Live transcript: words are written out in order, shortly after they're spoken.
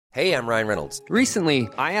Hey, I'm Ryan Reynolds. Recently,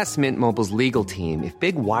 I asked Mint Mobile's legal team if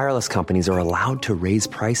big wireless companies are allowed to raise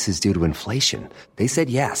prices due to inflation. They said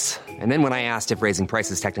yes. And then when I asked if raising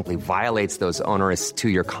prices technically violates those onerous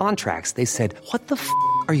two-year contracts, they said, "What the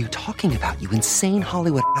are you talking about, you insane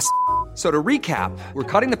Hollywood ass?" So to recap,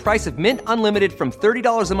 we're cutting the price of Mint Unlimited from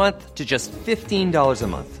 $30 a month to just $15 a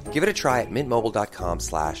month. Give it a try at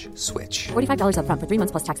mintmobile.com/switch. $45 up front for 3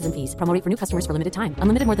 months plus taxes and fees. Promo rate for new customers for limited time.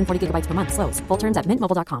 Unlimited more than 40 gigabytes per month. Slows full terms at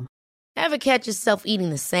mintmobile.com. Ever catch yourself eating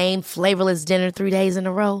the same flavorless dinner 3 days in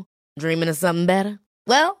a row? Dreaming of something better?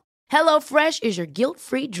 Well, HelloFresh is your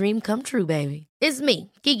guilt-free dream come true, baby. It's me,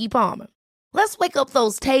 Keke Palmer. Let's wake up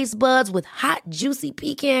those taste buds with hot, juicy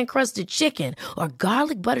pecan-crusted chicken or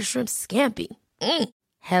garlic butter shrimp scampi.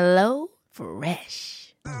 Hello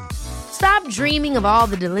Fresh. Stop dreaming of all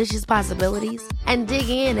the delicious possibilities and dig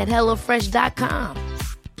in at HelloFresh.com.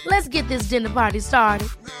 Let's get this dinner party started.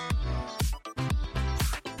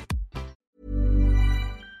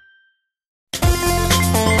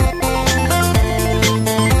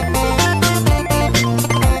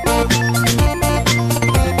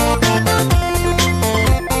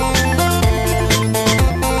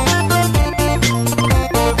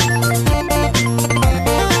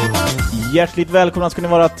 Hjärtligt välkomna ska ni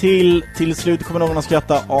vara till slut kommer någon att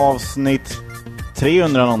skratta avsnitt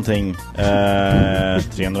 300 någonting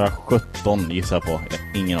 317 gissar jag på,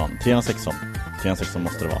 ingen aning, 316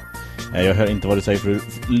 måste det vara. Jag hör inte vad du säger för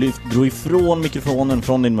du drog ifrån mikrofonen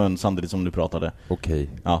från din mun samtidigt som du pratade. Okej.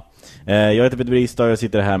 Ja. Jag heter Peter Bristad och jag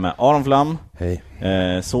sitter här med Aron Flam. Hej.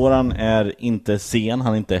 Soran är inte sen,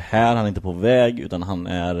 han är inte här, han är inte på väg utan han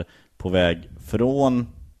är på väg från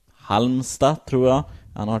Halmstad tror jag.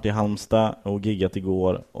 Han har varit i Halmstad och giggat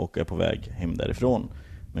igår och är på väg hem därifrån.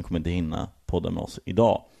 Men kommer inte hinna podda med oss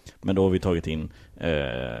idag. Men då har vi tagit in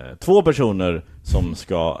 2 personer som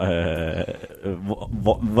ska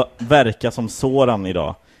verka som Soran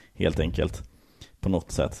idag. Helt enkelt. På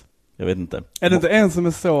något sätt. Jag vet inte. Är det inte en som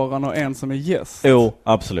är Soran och en som är gäst? Jo,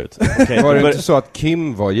 absolut. Okay. Var det inte så att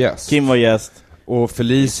Kim var gäst? Kim var gäst. Och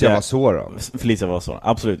Felicia var Soran? Felicia var Soran,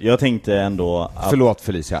 absolut. Jag tänkte ändå att... Förlåt,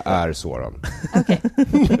 Felicia är Soran. Okej.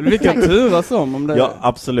 Vi kan turas om det. Ja,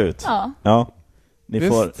 absolut. Ja.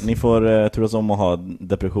 Ni får turas om att ha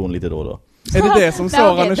depression lite då och då. Är det som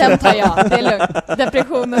Soran är den tar jag, det är lugnt.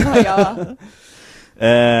 Depressionen har jag.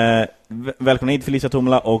 Välkomna hit Felicia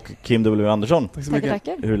Tomla och Kim W. Andersson. Tack så mycket.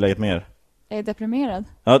 Tackar. Hur är läget med er? Jag är deprimerad.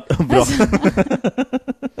 Ja, bra.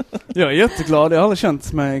 Jag är jätteglad, jag har aldrig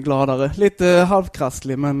känt mig gladare. Lite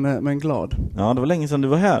halvkrasslig men glad. Ja, det var länge sedan du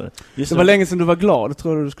var här. Det var länge sedan du var glad,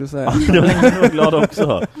 tror du skulle säga. Ja, det var länge sedan du var glad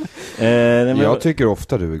också. Jag tycker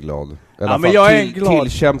ofta du är glad. Ja, men jag är glad.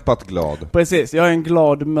 Tillkämpat glad. Precis, jag är en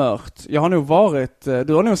glad mört. Jag har nog varit,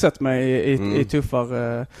 du har nog sett mig i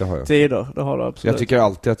tuffare tider. Det har du absolut. Jag tycker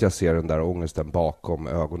alltid att jag ser den där ångesten bakom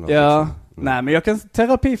ögonen. Ja, nej men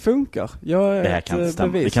terapi funkar. Jag är det här kan inte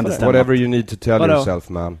stämma. Det kan inte stämma. Whatever you need to tell yourself,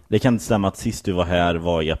 man. Det kan inte stämma att sist du var här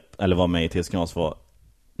var med i TS-knas var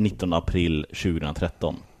 19 april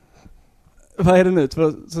 2013. Vad är det nu?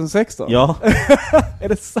 2016? Ja. Är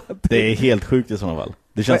det sant? Det är helt sjukt i sådana fall.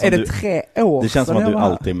 Det känns är det 3 år? Det känns som att du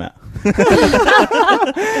alltid är med.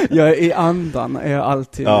 Jag är i andan, är jag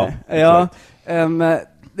alltid med. Ja.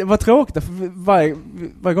 Det var tråkigt för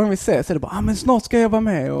varje gång vi ses är det bara men snart ska jag vara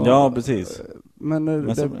med och, ja, precis. Men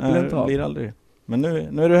det så, blir aldrig. Men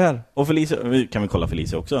nu är du här. Och Felicia, kan vi kolla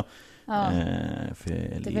Felicia också? Ja.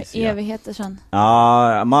 Felicia. Det var evigheter sedan.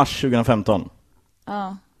 Ja, mars 2015.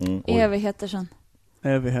 Ja. Evigheter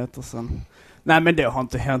sedan. Nej, men det har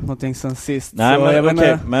inte hänt någonting sen sist. Nej, så men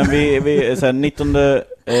okej. Men vi så här, 19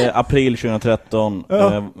 april 2013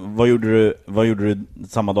 vad gjorde du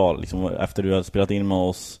samma dag liksom, efter du hade spelat in med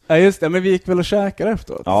oss? Ja, just det, men vi gick väl och käkade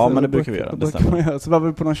efteråt. Ja, så men det brukar vi göra. Så var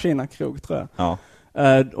vi på någon Kina-krog, tror jag. Ja.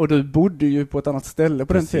 Och du bodde ju på ett annat ställe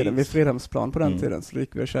på den tiden, vid Fridhemsplan på den tiden, så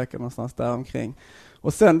gick vi och käkade någonstans där omkring.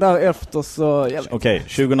 Och sen därefter så... Okej,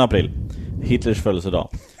 20 april. Hitlers födelsedag.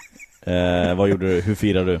 Vad gjorde du? Hur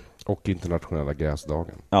firade du? Och internationella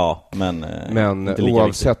gräsdagen. Ja, men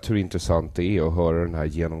oavsett hur intressant det är att höra den här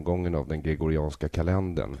genomgången av den gregorianska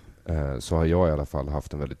kalendern, så har jag i alla fall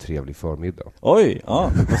haft en väldigt trevlig förmiddag. Oj,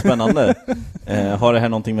 ja, vad spännande. Har det här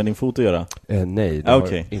någonting med din fot att göra? Nej, det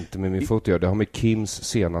har inte med min fot att göra. Det har med Kims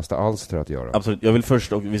senaste alster att göra. Absolut, jag vill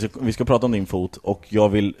först, och vi ska prata om din fot, och jag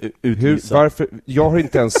vill utvisa... Varför? Jag har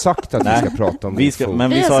inte ens sagt att vi ska prata om din fot. Men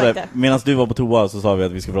vi sa det, medan du var på toa så sa vi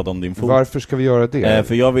att vi ska prata om din fot. Varför ska vi göra det?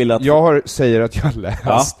 För jag vill att... säger att jag har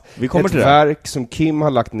läst vi kommer ett till det. verk som Kim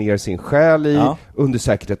har lagt ner sin själ i under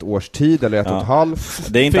säkert ett års tid, eller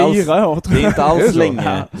 1,5. Det är inte alls... 4 år. Det är inte alls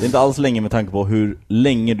länge. Det är inte alls länge med tanke på hur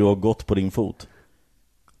länge du har gått på din fot.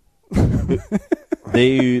 Det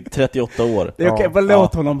är ju 38 år. Det är okej, bara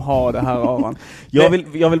låt honom ha det här, Aron.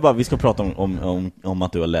 Jag vill bara, vi ska prata om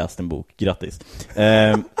att du har läst en bok. Grattis.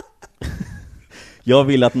 Jag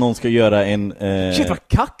vill att någon ska göra en... Shit, vad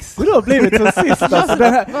kaxig du har blivit sen sist. Alltså,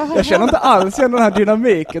 jag känner inte alls igen den här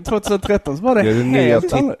dynamiken. 2013 så var det den nya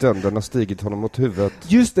titeln, den har stigit honom mot huvudet.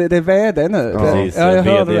 Just det är VD nu. Ja. Precis, jag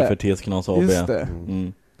VD det. för TS Knas AB. Just det.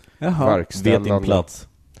 Vet din plats.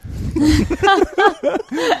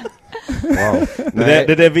 Wow.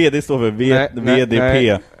 Det där VD står för VDP.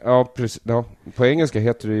 Nej. Ja, precis. Ja. På engelska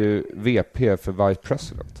heter det ju VP för Vice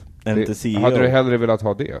President. Är inte CEO? Hade du hellre velat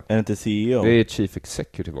ha det? Är det inte CEO? Det är Chief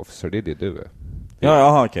Executive Officer, det är det du är.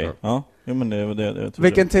 Ja, okej. Ja. Ja, men det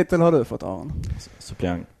vilken titel har du fått, Aron?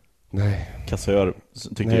 Suppleant. Nej. Kassör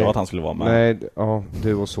tyckte jag att han skulle vara med. Nej, ja,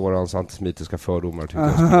 du och Sorans antisemitiska fördomar tyckte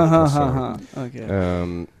jag skulle vara kassör.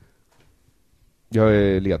 Okay. Jag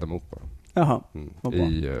är ledamot bara. Jaha,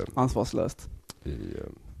 ansvarslöst. I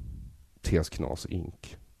TS Knas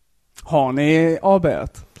Inc. Har ni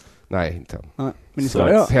AB-et? Nej, inte än. Nej, men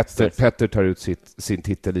så Petter tar ut sin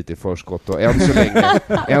titel lite i förskott och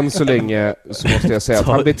än så länge så måste jag säga att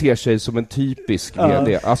han beter sig som en typisk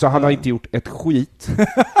VD. Alltså han har inte gjort ett skit.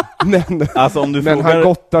 Men, alltså, om du men frågar, han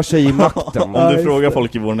gottar sig i makten. Om du frågar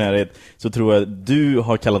folk i vår närhet så tror jag att du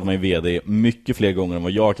har kallat mig VD mycket fler gånger än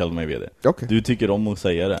vad jag har kallat mig VD. Okay. Du tycker om att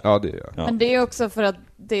säga det. Ja, det gör jag. Ja. Men det är också för att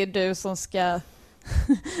det är du som ska...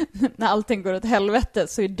 när allting går åt helvete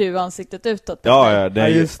så är du ansiktet utåt. Ja, det är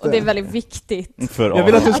just det. Och det är väldigt viktigt. Jag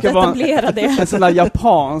vill att du ska vara en sån där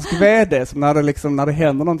japansk VD som när det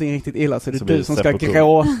händer någonting riktigt illa så är det så du som ska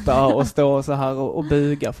gråta och stå så här och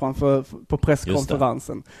buga framför på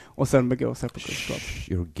presskonferensen och sen begå seppuku.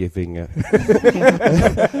 You're giving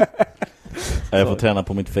Jag får träna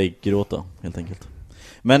på mitt fake-gråta helt enkelt.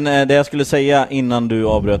 Men det jag skulle säga innan du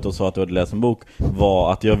avbröt och sa att du hade läst en bok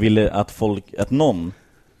var att jag ville att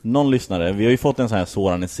någon lyssnare, vi har ju fått en sån här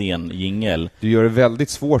Soran Essén-jingel. Du gör det väldigt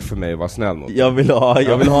svårt för mig att vara snäll mot. Jag vill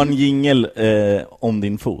ha en jingel om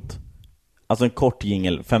din fot. Alltså en kort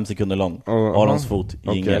jingel, 5 sekunder lång. Arons fot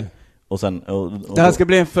jingel. Okay. Och sen det här ska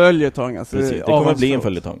bli en följetong alltså. Precis, det kommer bli en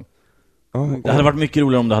följetong. Det hade varit mycket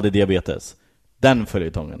roligare om du hade diabetes. Den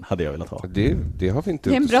följetongen hade jag velat ha. Det har vi inte.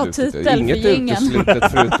 Det är en bra titel. Inget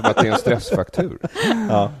uteslutet förutom att det är en stressfraktur.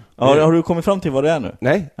 Ja. Har du kommit fram till vad det är nu?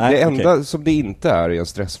 Nej, det enda som det inte är en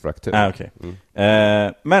stressfraktur. Okay.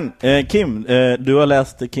 Men Kim, du har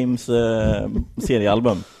läst Kims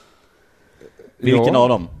seriealbum. Vilken av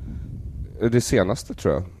dem? Det senaste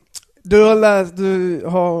tror jag. Du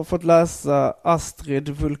har fått läsa Astrid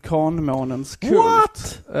Vulkanmånens kult.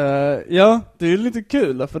 What? Ja, det är ju lite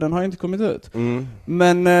kul för den har inte kommit ut.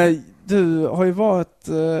 Men du har ju varit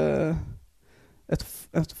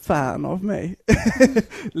ett fan av mig.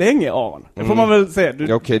 Länge, Aron. Det får man väl säga.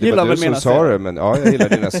 Du gillar väl mina serier. Det, men jag gillar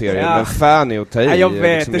dina serier. Men fan är att ta i. Ja, jag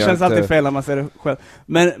vet, liksom, det känns alltid fel när man säger det själv.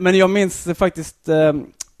 Men jag minns faktiskt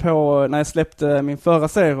på när jag släppte min förra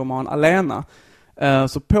serieroman Alena.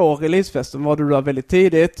 Så på releasefesten var du där väldigt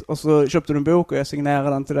tidigt och så köpte du en bok och jag signerade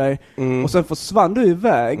den till dig och sen försvann du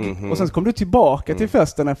iväg och sen kom du tillbaka till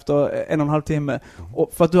festen efter 1,5 timme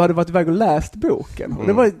och för att du hade varit iväg och läst boken och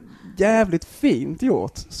det var jävligt fint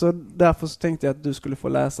gjort så därför så tänkte jag att du skulle få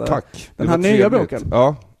läsa den här nya boken.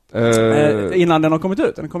 Ja. Innan den har kommit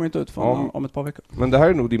ut. Den kommer inte ut om ett par veckor. Men det här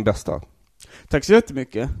är nog din bästa. Tack så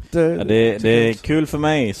jättemycket. Det är kul för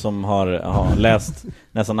mig som har läst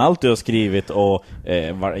nästan allt du har skrivit och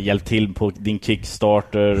hjälpt till på din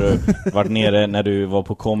Kickstarter. Varit nere när du var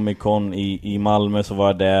på Comic Con i Malmö så var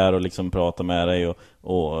jag där och liksom pratade med dig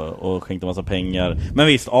och skänkte massa pengar. Men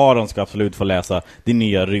visst, Aron ska absolut få läsa din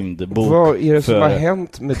nya rymdbok. Vad är det som har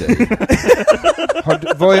hänt med dig?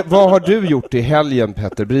 Vad har du gjort i helgen,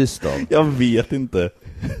 Petter Bristad? Jag vet inte.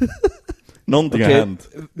 Någonting har hänt.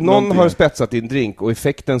 Någon har spetsat din drink och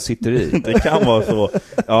effekten sitter i. Det kan vara så.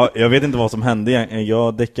 Ja, jag vet inte vad som hände.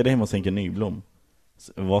 Jag däckade hemma hos Henke Nyblom.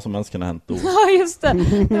 Vad som helst kan ha hänt då. Ja, just det.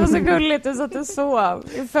 Det var så gulligt. Du satt och sov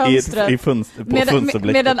i fönstret.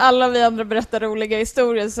 Medan alla vi andra berättar roliga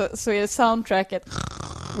historier så är soundtracket.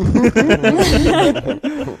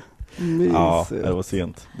 Ja, det var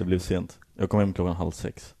sent. Det blev sent. Jag kom hem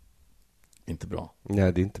 5:30. Inte bra.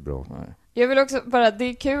 Nej, det är inte bra. Nej. Jag vill också bara, det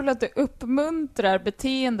är kul att du uppmuntrar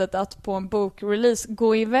beteendet att på en bokrelease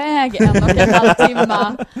gå iväg 1,5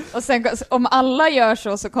 timme och sen om alla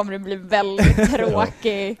gör så kommer det bli väldigt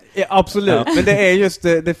tråkigt. Ja, absolut, men det är just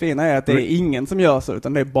det fina är att det är ingen som gör så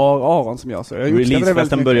utan det är bara Aron som gör så.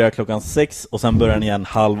 Releasefesten börjar 6:00 och sen börjar den igen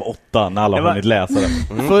 7:30 när alla har hunnit läsa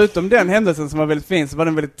den. Förutom den händelsen som var väldigt fin så var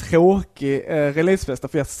den väldigt tråkig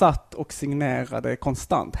releasefest för jag satt och signerade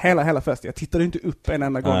konstant hela festen. Jag tittade inte upp upp en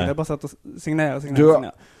enda gång. Jag bara satt och signerade. Du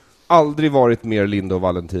har aldrig varit mer Linda och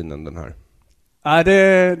Valentin än den här. Nej,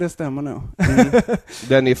 det stämmer nog.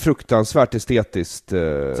 Den är fruktansvärt estetiskt.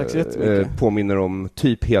 Tack så jättemycket. Påminner om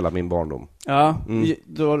typ hela min barndom. Ja,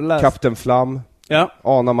 du har läst... Kapten Flam. Ja.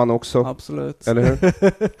 Anar man också. Absolut. Eller hur?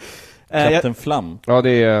 Kapten Flam. Ja,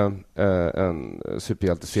 det är en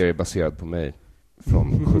superhjälteserie baserad på mig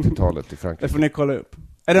från 70-talet i Frankrike. Det får ni kolla upp.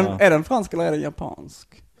 Är den fransk eller är den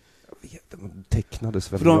japansk? De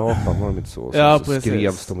tecknades väl i Japan, var de inte så? Så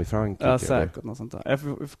skrevs de i Frankrike. Ja, säkert, något sånt där. Jag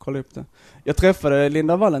får kolla upp det. Jag träffade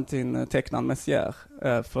Linda Valentin, tecknaren Messier,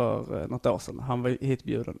 för något år sedan. Han var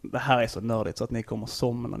hitbjuden. Det här är så nördigt så att ni kommer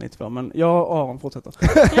somna ni två. Men jag och Aron fortsätter.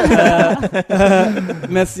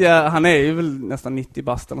 Messier, han är ju väl nästan 90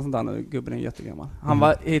 bast och sånt där nu. Gubben är jättegammal. Han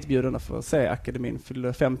var hitbjuden för att se akademin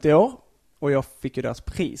fyllde 50 år. Och jag fick ju deras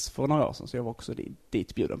pris för några år sedan. Så jag var också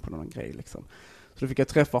ditbjuden på någon grej liksom. Så då fick jag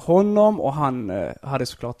träffa honom och han hade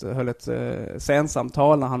såklart höll ett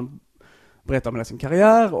scensamtal när han berättade om sin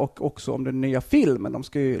karriär och också om den nya filmen.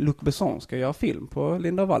 Luc Besson ska göra film på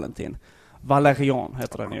Linda Valentin. Valerian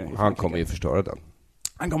heter den ju. Han kommer ju förstöra den.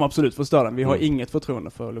 Han kommer absolut förstöra den. Vi har inget förtroende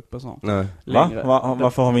för Luc Besson. Nej.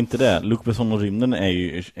 Varför har vi inte det? Luc Besson och rymden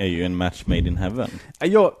är ju en match made in heaven.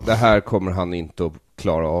 Det här kommer han inte att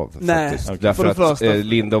klara av. Nej, faktiskt. okay. Därför att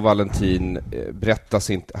Linda och Valentin berättas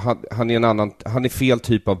inte. Han är fel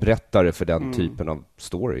typ av berättare för den typen av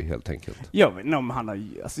story helt enkelt. Jag vet inte om han har...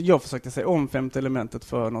 Alltså jag försökte se om Femte elementet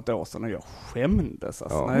för något år sedan och jag skämdes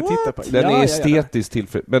alltså, när jag tittar på den är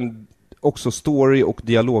estetiskt men också story och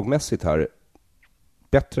dialogmässigt här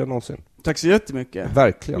bättre än någonsin. Tack så jättemycket.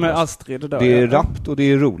 Verkligen. Med Astrid då. Det är rappt och det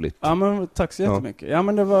är roligt. Ja, men tack så jättemycket. Ja,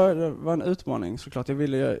 men det var en utmaning såklart. Jag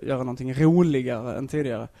ville göra någonting roligare än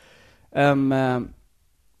tidigare.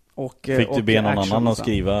 Fick du be någon annan att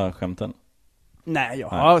skriva skämten? Nej, jag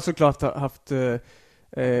har såklart haft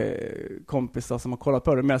kompisar som har kollat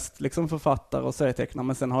på det, mest liksom författare och serietecknare,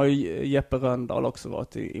 men sen har ju Jeppe Rönndahl också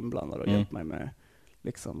varit inblandad och hjälpt mig med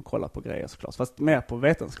liksom kolla på grejer såklart. Fast mer på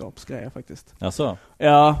vetenskapsgrejer faktiskt. Alltså.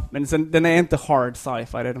 Ja, men sen, den är inte hard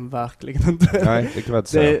sci-fi, det är den verkligen inte. Nej, det kan man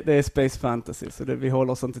inte säga. Det är space fantasy, så vi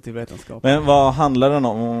håller oss inte till vetenskap. Men vad handlar den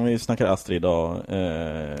om vi snackar Astrid då?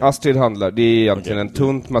 Astrid handlar, det är egentligen en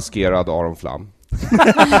tunt maskerad Aron Flam.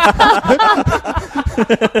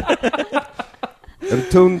 En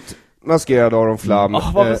tunt maskerad Aron Flam.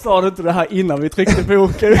 Varför sa du inte det här innan vi tryckte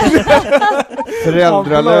boken?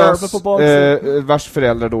 Föräldralös, vars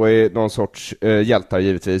föräldrar då är någon sorts hjältar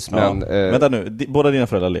givetvis. Men, vänta nu, båda dina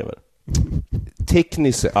föräldrar lever?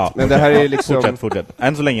 Tekniskt sett. Ja. Men det här är liksom... Fortsätt.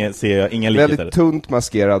 Än så länge ser jag inga likheter. Väldigt tunt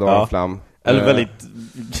maskerad Aron Flam. Eller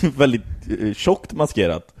väldigt tjockt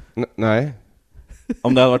maskerat. Nej.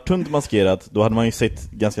 Om det hade varit tunt maskerat, då hade man ju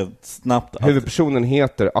sett ganska snabbt att... Huvudpersonen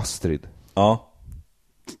heter Astrid. Ja.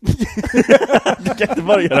 Du kan inte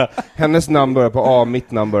bara göra. Hennes namn börjar på A,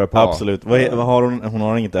 mitt namn börjar på A. Absolut. Vad har hon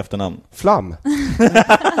har inget efternamn. Flam.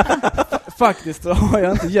 Faktiskt så har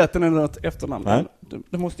jag inte gett henne något efternamn.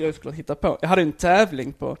 Det måste jag ju såklart hitta på. Jag hade en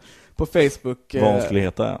tävling på Facebook. Vad hon skulle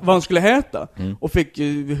heta. Vad hon skulle heta. Och fick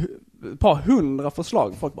ett par 100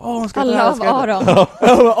 förslag. Folk bara, alla av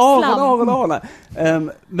Aron.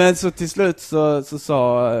 Aron. Men så till slut så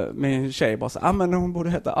sa min tjej bara så, men hon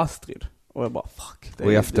borde heta Astrid. Och jag bara, fuck.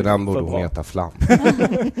 Och i efternamn borde hon heta Flam.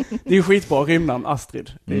 Det är ju skitbra rymnamn,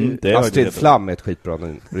 Astrid. Astrid Flam är ett skitbra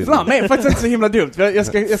rymnamn. Flam är faktiskt inte så himla dumt.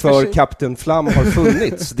 För Kapten Flam har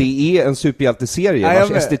funnits. Det är en superhjälteserie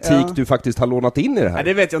vars estetik du faktiskt har lånat in i det här. Nej,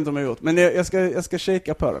 det vet jag inte om jag har gjort. Men jag ska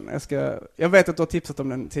kika på den. Jag vet att du har tipsat om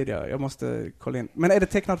den tidigare. Jag måste kolla in. Men är det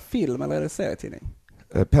tecknad film eller är det serietidning?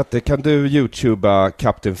 Petter, kan du YouTubea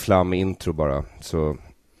Kapten Flam intro bara? Så...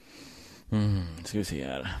 Ska vi se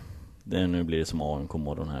här. Nu blir det som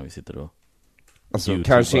AMK-modern här vi sitter och... Alltså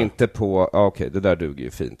YouTuber. Kanske inte på... Okej, det där duger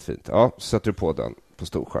ju fint. Ja, så sätter du på den på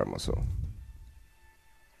storskärm och så.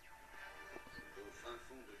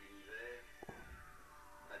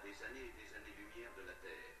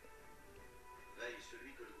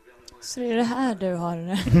 Så det är det här du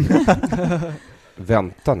har...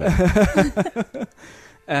 Vänta nu.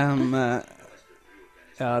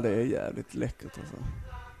 Ja, det är jävligt läckert alltså.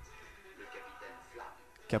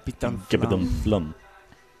 Kapitan Flam.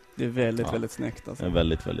 Det är väldigt, väldigt snyggt alltså. Det är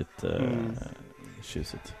väldigt, väldigt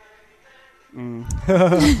tjusigt.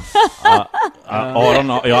 Aron,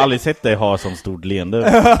 jag har aldrig sett dig ha sån stort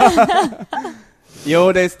leende.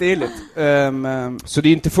 Jo, det är stiligt. Så det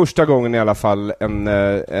är inte första gången i alla fall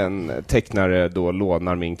en tecknare då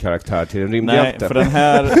lånar min karaktär till en rymdhjälte. Nej, för den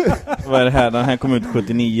här, vad är det här? Den här kom ut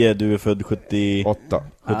 79, du är född 78.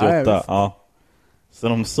 Ja. Så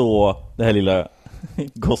de såg det här lilla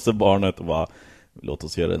gossebarnet och bara, låt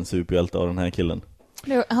oss göra en superhjälte av den här killen.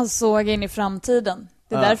 Han såg in i framtiden.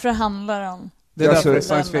 Det är därför det handlar om. Det är Alltså, därför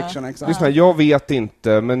science fiction, exakt. Lyssna, jag vet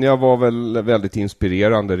inte, men jag var väl väldigt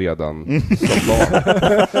inspirerande redan som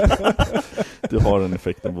barn. Du har den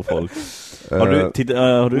effekten på folk.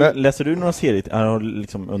 Läser du några serier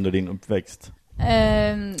liksom under din uppväxt?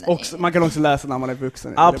 Och man kan också läsa när man är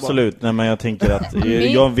vuxen. Absolut, nej, men jag tänker att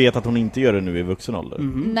jag vet att hon inte gör det nu i vuxen ålder.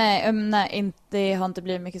 Nej, det har inte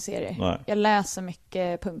blivit mycket serier. Nej. Jag läser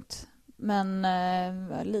mycket, punkt. Men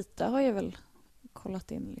lite har jag väl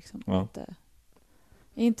kollat in liksom. Ja.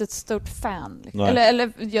 Jag är inte ett stort fan liksom.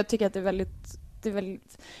 Eller jag tycker att det är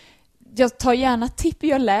väldigt jag tar gärna tipp,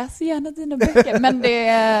 jag läser gärna dina böcker, men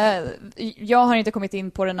jag har inte kommit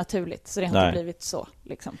in på det naturligt, så det har inte blivit så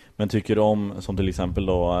liksom. Men tycker du om, som till exempel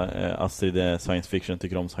då Astrid science fiction,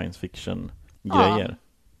 tycker du om science fiction grejer?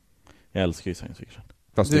 Jag älskar ju science fiction.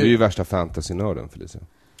 Fast du är ju värsta fantasy-nörden, Felicia.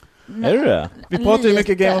 Är du det? Vi pratade ju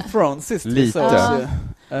mycket Game of Thrones sist. Lite.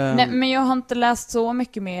 Nej, men jag har inte läst så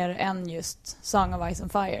mycket mer än just Song of Ice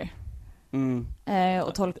and Fire.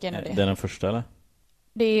 Och Tolkien och det. Det är den första, eller?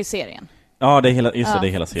 Det är serien. Ja, det är hela, just det, det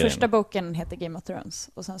är hela serien. Första boken heter Game of Thrones,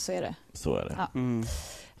 och sen så är det. Så är det. Ja.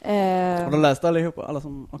 Har du läst allihopa, alla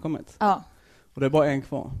som har kommit? Ja. Och det är bara en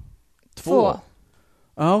kvar? 2.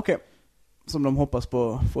 Ja, okej. Som de hoppas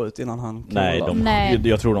på att få ut innan han... Nej,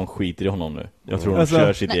 jag tror de skiter i honom nu. Jag tror de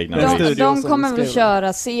kör sitt egna race. De kommer väl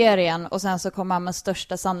köra serien, och sen så kommer han med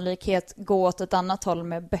största sannolikhet gå åt ett annat håll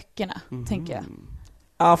med böckerna, tänker jag.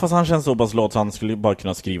 Ja, fast han känns så pass lat så han skulle bara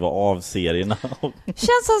kunna skriva av serierna.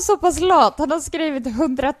 Känns han så pass lat? Han har skrivit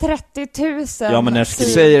 130 000 Ja, men när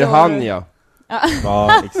säger han, ja.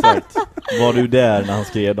 Ja, exakt. Var du där när han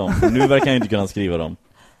skrev dem? Nu verkar han inte kunna skriva dem.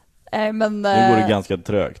 Men, nu går det ganska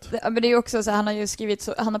trögt. Men det är ju också så, han har ju skrivit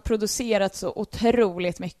så, han har producerat så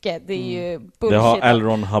otroligt mycket. Det är ju bullshit. Det har L.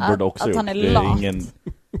 Ron Hubbard också att gjort. Han är lat.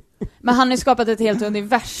 Men han har ju skapat ett helt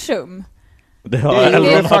universum. Det har L.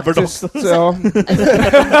 Ron Hubbard också. Ja.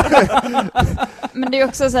 Men det är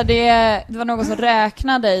också så här, det var någon som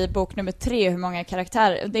räknade i bok nummer 3 hur många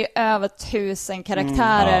karaktärer. Det är över 1000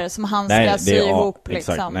 karaktärer som han ska sy ihop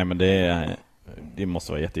liksom. Exakt. Nej, men det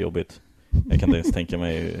måste vara jättejobbigt. Jag kan inte ens tänka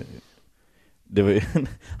mig.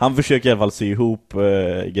 Han försöker i alla fall sy ihop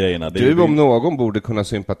grejerna. Du om någon borde kunna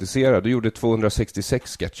sympatisera. Du gjorde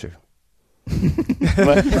 266 sketcher.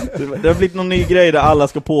 Det har blivit någon ny grej där alla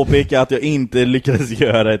ska påpeka att jag inte lyckades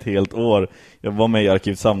göra ett helt år. Jag var med i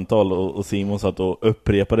Arkivsamtal och Simon satt och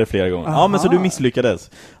upprepade flera gånger. Ja, men så du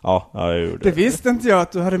misslyckades. Ja, jag gjorde det. Det visste inte jag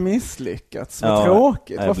att du hade misslyckats. Vad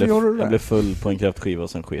tråkigt. Varför gjorde du det? Jag blev full på en kräftskiva och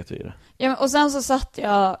sen sket jag i det. Ja, och sen så satt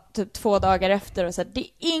jag typ 2 dagar efter och sa, det är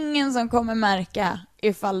ingen som kommer märka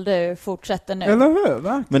ifall du fortsätter nu. Eller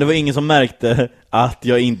hur? Men det var ingen som märkte att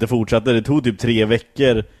jag inte fortsatte. Det tog typ 3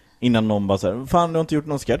 veckor innan någon bara så här, fan, du har inte gjort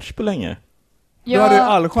någon sketch på länge. Du hade ju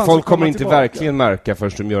all chans. Folk kommer inte verkligen märka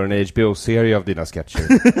först de gör en HBO-serie av dina sketcher.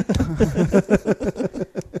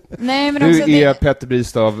 Nej, men du också är Petter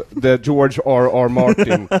Bristav, the George R.R.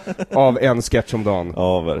 Martin av en sketch om dagen.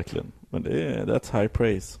 Ja, verkligen. Men that's high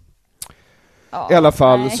praise. I alla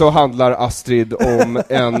fall så handlar Astrid om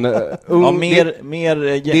en ung... Ja,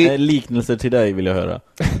 mer liknelser till dig vill jag höra.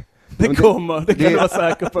 Det kan du vara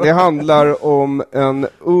säker på. Det handlar om en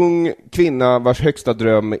ung kvinna vars högsta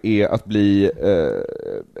dröm är att bli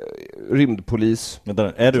rymdpolis.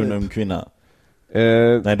 Vänta, är du en ung kvinna?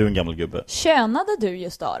 Nej, du är en gammal gubbe. Könade du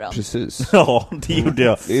just Aron? Precis. Ja, det gjorde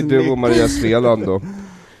jag. Det är du och Maria Sveland då.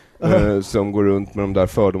 Som går runt med de där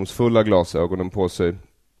fördomsfulla glasögonen på sig.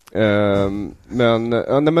 Men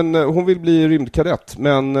hon vill bli rymdkadett.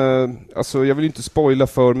 Men alltså, jag vill inte spoila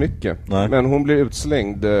för mycket. Nej. Men hon blir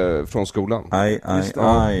utslängd från skolan. Aj.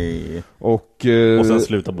 Och sen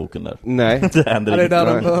slutar boken där. Nej. Det händer det är där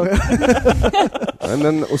de börjar.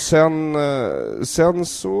 Och sen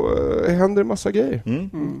så händer det massa grejer.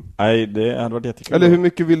 Nej, det hade varit jättekul. Eller hur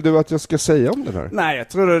mycket vill du att jag ska säga om den här? Nej, jag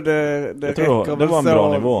tror det räcker. Det var en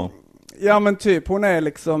bra nivå. Ja, men typ, hon är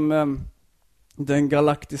liksom den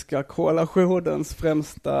galaktiska koalitionens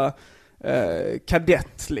främsta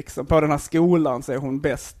kadett liksom. På den här skolan så är hon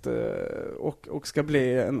bäst och ska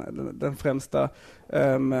bli den främsta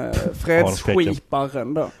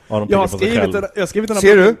fredsskiparen då. Jag har skrivit den här.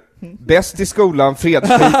 Ser du? Bäst i skolan,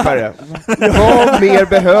 fredsskipare. Vad mer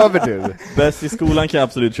behöver du? Bäst i skolan kan jag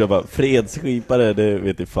absolut köpa. Fredsskipare, det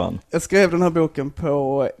vet jag fan. Jag skrev den här boken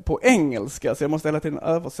på engelska, så jag måste hela tiden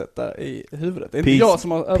översätta i huvudet. Det är inte jag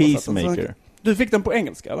som har översatt den. Peacemaker. Du fick den på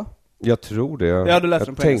engelska, eller? Jag tror det. Ja, du läste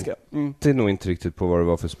den på engelska. Jag tänkte nog inte riktigt på vad det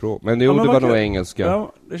var för språk. Men det var nog engelska.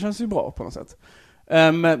 Ja, det känns ju bra på något sätt.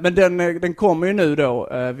 Men den kommer ju nu då.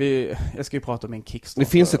 Jag ska ju prata om en Kickstarter.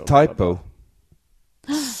 Det finns ett typo.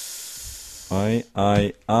 Aj,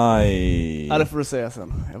 aj, aj. Ja, det får du säga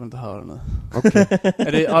sen. Jag vill inte höra nu. Okej.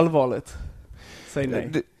 Är det allvarligt? Säg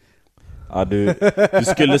nej. Ja, du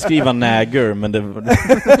skulle skriva näger, men det...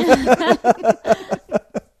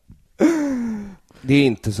 Det är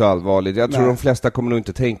inte så allvarligt. Jag tror Nej. de flesta kommer nog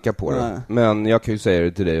inte tänka på det. Nej. Men jag kan ju säga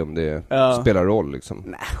det till dig om det spelar roll liksom.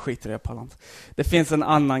 Nej, skit i det, pallant. Det finns en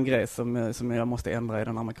annan grej som jag måste ändra i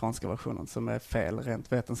den amerikanska versionen som är fel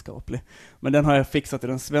rent vetenskaplig. Men den har jag fixat i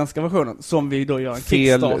den svenska versionen som vi då gör en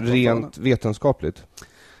Fel Kickstarter rent vetenskapligt.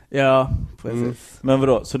 Ja, precis. Men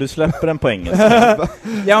vadå? Så du släpper den på engelska?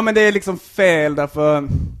 Ja, men det är liksom fel därför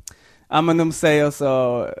men de säger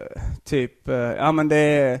så typ men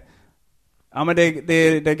det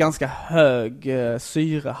är ganska hög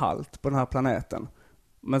syrehalt på den här planeten.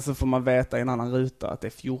 Men så får man veta i en annan ruta att det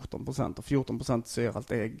är 14% och 14%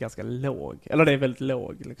 syrehalt är ganska låg. Eller det är väldigt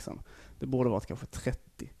låg liksom. Det borde vara kanske 30.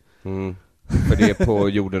 För det är på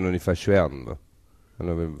jorden ungefär 21 va?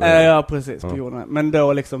 Ja, precis, på jorden. Men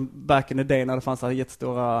då liksom back in the day när det fanns så här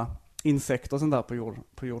jättestora insekter och sånt där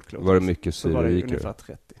på jordklotet. Var det mycket syre? Så var det ungefär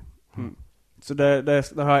 30. Så det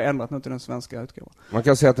har jag ändrat nu till den svenska utgåvan. Man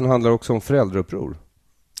kan säga att den handlar också om föräldrauppror.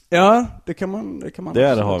 Ja, det kan man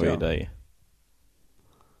Där har vi dig.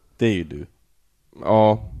 Det är ju du.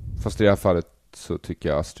 Ja, fast i det här fallet så tycker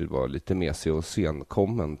jag Astrid var lite mesig och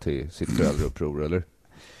senkommen till sitt föräldrauppror, eller?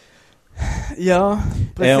 Ja,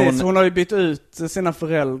 precis. Hon har ju bytt ut sina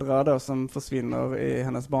föräldrar då som försvinner i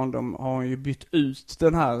hennes barndom. Har hon ju bytt ut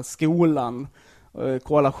den här skolan.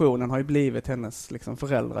 Koalitionen har ju blivit hennes liksom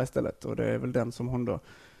föräldrar istället. Och det är väl den som hon då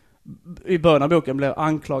i början av boken blev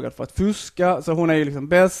anklagad för att fuska. Så hon är ju liksom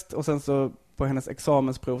bäst. Och sen så på hennes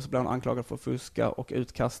examensprov så blir hon anklagad för att fuska och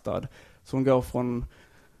utkastad. Så hon går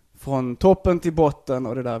från toppen till botten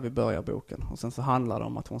och det är där vi börjar boken. Och sen så handlar det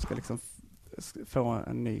om att hon ska liksom få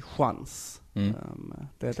en ny chans.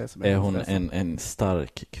 Det är det som är hon en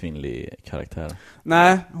stark kvinnlig karaktär?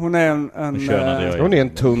 Nej, hon är hon är en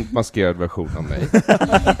tunt maskerad version av mig.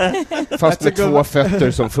 Fast med 2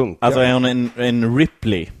 fötter som funkar. Alltså är hon en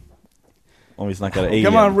Ripley? Om vi snackar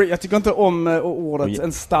Alien. Jag tycker inte om ordet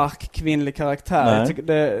en stark kvinnlig karaktär. Jag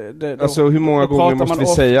tycker alltså hur många gånger måste vi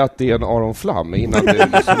säga att det är en Aron Flam innan du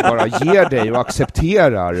liksom bara ger dig och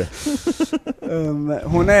accepterar?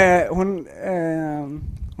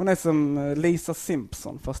 Hon är som Lisa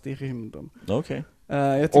Simpson fast i rymden. Okej.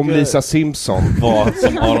 Om Lisa Simpson var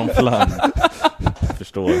som Aron Flam.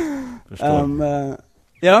 Förstår.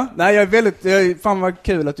 Ja, nej, fan vad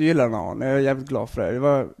kul att du gillar den här. Jag är jävligt glad för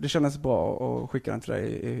det. Det kändes bra att skicka den till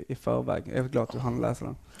dig i förväg. Jag är glad att du hann läsa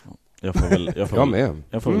den. Jag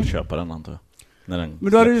får väl köpa den, antar jag. Men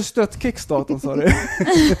du hade ju stött Kickstarten, sa du.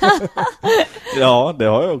 Ja, det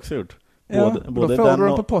har jag också gjort. Både då får den du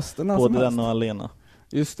den på posten. Både den och Alena.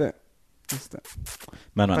 Just det.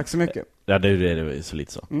 Men, tack så mycket. Ja, det är så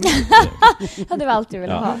lite så. Ja, det var allt jag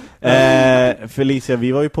ville ha. Felicia,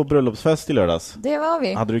 vi var ju på bröllopsfest i lördags. Det var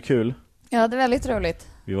vi. Hade du kul? Ja, det var väldigt roligt.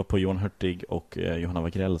 Vi var på Johan Hurtig och Johanna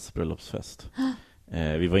Wagrells bröllopsfest.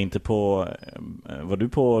 Vi var inte på... Var du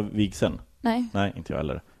på vigseln? Nej. Nej, inte jag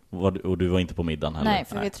heller. Och du var inte på middagen heller? Nej,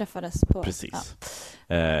 för vi träffades på... Precis.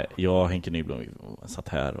 Ja. Jag och Henke Nyblom satt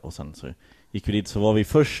här och sen så gick vi dit. Så var vi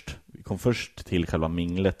kom först till själva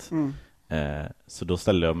minglet. Så då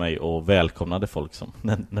ställde jag mig och välkomnade folk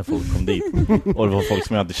när folk kom dit. Och det var folk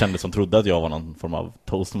som jag inte kände som trodde att jag var någon form av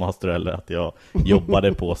toastmaster eller att jag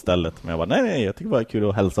jobbade på stället. Men jag bara, nej, jag tycker bara det är kul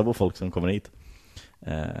att hälsa på folk som kommer hit.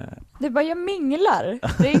 Det är bara, jag minglar.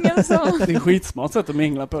 Det är ingen som... Det är skitsmart sätt att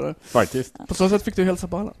mingla på det. Faktiskt. På så sätt fick du hälsa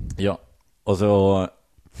på alla. Ja. Och så,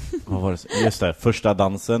 vad var det? Just det, första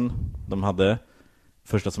dansen de hade.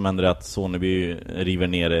 Första som hände är att Soneby river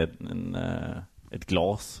ner ett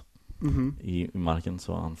glas i marken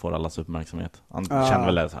så han får allas uppmärksamhet. Han känner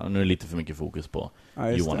väl det här. Nu är det lite för mycket fokus på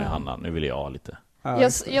Johan och Hanna. Nu vill jag lite.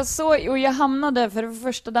 Jag såg, och jag hamnade för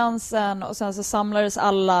första dansen och sen så samlades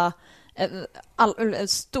alla en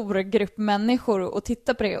stor grupp människor och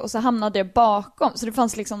tittade på det och så hamnade jag bakom. Så det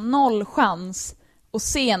fanns liksom 0 chans att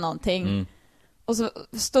se någonting. Och så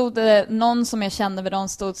stod det någon som jag kände med, de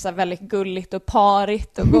stod så här väldigt gulligt och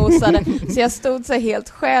parigt och gosade. Så jag stod så här helt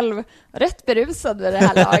själv, rätt berusad vid det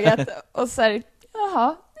här laget. Och så här,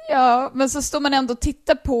 jaha, ja. Men så står man ändå och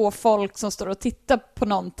tittar på folk som står och tittar på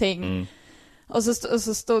någonting. Och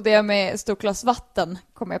så stod jag med ett stort glas vatten,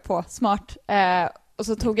 kom jag på, smart. Och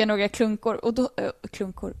så tog jag några klunkor.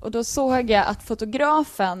 Och då såg jag att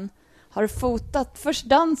fotografen har fotat först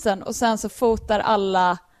dansen och sen så fotar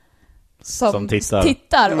alla som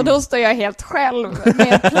tittar. Och då står jag helt själv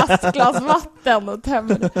med ett plastglas vatten och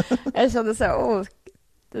tömmer. Jag kände så här,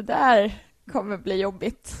 det där kommer bli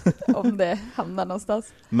jobbigt om det hamnar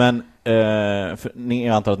någonstans. Men för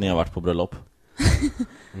jag antar att ni har varit på bröllop.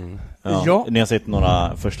 Ja. Ni har sett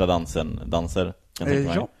några första danser.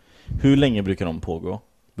 Ja. Hur länge brukar de pågå?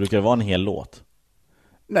 Brukar det vara en hel låt?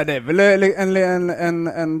 Nej, det är väl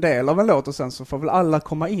en del av en låt och sen så får väl alla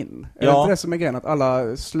komma in. Är det inte det som är grejen, att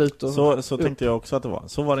alla sluter Så tänkte jag också att det var.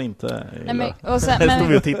 Så var det inte. Nej, men, och sen, jag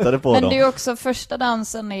stod och tittade på men dem. det är ju också första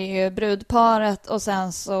dansen är ju brudparet och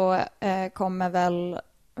sen så kommer väl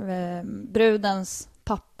brudens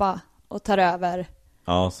pappa och tar över.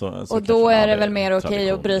 Ja, så och då är det väl mer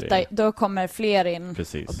okej att bryta. Då kommer fler in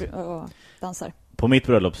och dansar. På mitt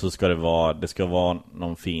bröllop så ska det ska vara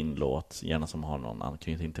någon fin låt, gärna som har någon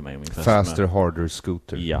anknytning till mig och min fest. Faster, harder,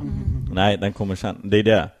 scooter. Ja. Nej, den kommer sen. Det är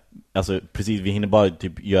det. Alltså precis, vi hinner bara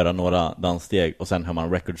typ göra några danssteg och sen hör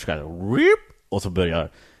man record scratch och så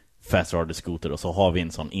börjar Faster, harder, scooter och så har vi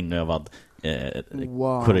en sån inövad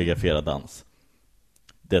koreograferad dans.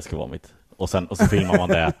 Det ska vara mitt. Och så filmar man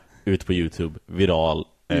det ut på YouTube, viral.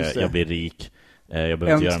 Jag blir rik. Jag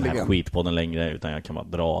behöver inte göra den här skitpodden längre, utan jag kan bara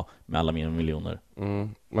dra med alla mina miljoner.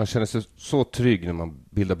 Man känner sig så trygg när man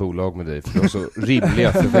bildar bolag med dig, för du har så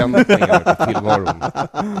rimliga förväntningar på tillvaron.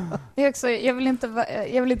 Det är också, jag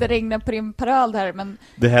vill inte regna på din parad här, men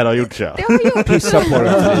det här har gjorts, ja. Det har gjorts. Pissa på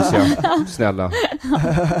den, Felicia. Snälla.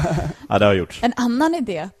 Ja, det har gjorts. En annan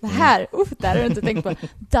idé. Det här, där har du inte tänkt på.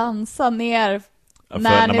 Dansa ner. Ja,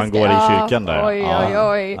 när man går i kyrkan där. Oj.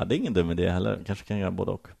 Ja, det är ingen dum idé heller. Kanske kan göra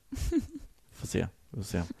både och. Får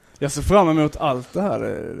se. Jag ser fram emot allt det här.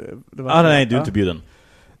 Nej, du är inte bjuden.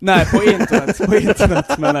 Nej, på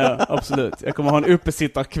internet menar jag, absolut. Jag kommer ha en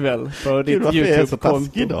uppesittarkväll för ditt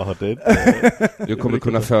YouTube-konto. Du kommer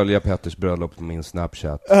kunna följa Petters bröllop på min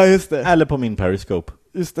Snapchat. Ja, just det. Eller på min Periscope.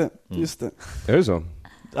 Just det. Är det så?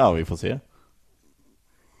 Ja, vi får se.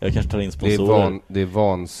 Jag kanske tar in sponsorer. Det är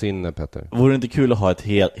vansinne, Petter. Vore det inte kul att ha ett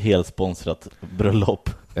helt sponsrat bröllop?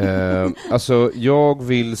 Alltså, jag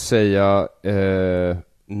vill säga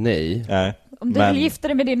nej. Om du vill gifta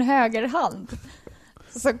dig med din högerhand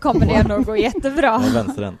så kommer det nog gå jättebra. Med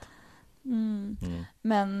vänsterhänt.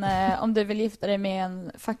 Men om du vill gifta dig med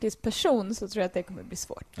en faktisk person så tror jag att det kommer bli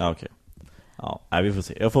svårt. Ja, okej. Ja, vi får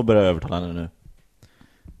se. Jag får börja övertala henne nu.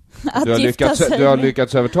 Du har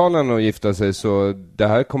lyckats övertala henne att gifta sig, så det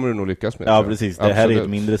här kommer du nog lyckas med. Ja, precis. Det här är ett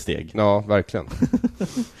mindre steg. Ja, verkligen.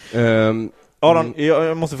 Aron,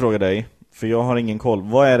 jag måste fråga dig, för jag har ingen koll.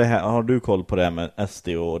 Vad är det här? Har du koll på det här med SD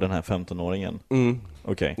och den här 15-åringen?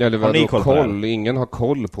 Okej. Ja, har ni koll på det? Ingen har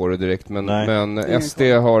koll på det direkt, men SD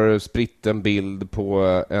har spritt en bild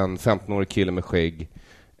på en 15-årig kille med skägg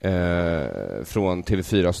från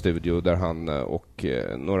TV4-studio där han och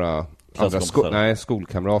några andra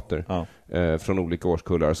skolkamrater från olika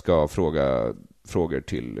årskullar ska fråga frågor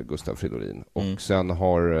till Gustav Fridolin. Och sen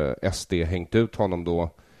har SD hängt ut honom då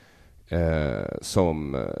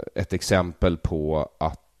som ett exempel på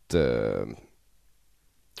att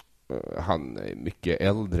han är mycket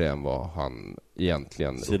äldre än vad han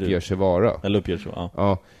egentligen uppger sig vara. Eller uppger sig,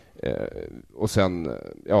 ja. Och sen,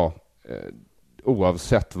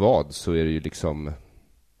 oavsett vad så är det ju liksom...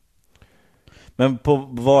 Men på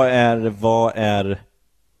vad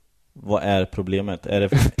är problemet?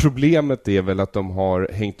 Problemet är väl att de har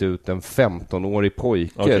hängt ut en 15-årig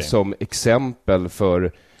pojke som exempel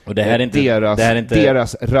för och det här är inte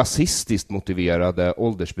deras rasistiskt motiverade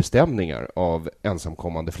åldersbestämningar av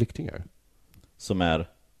ensamkommande flyktingar. Som är...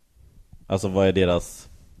 Alltså vad är deras...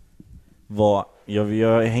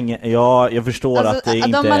 Jag förstår alltså, att det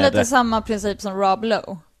inte är... De har lite samma princip som Rob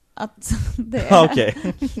Lowe. Att det är... Okej.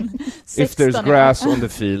 If there's grass on the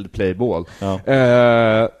field, play ball.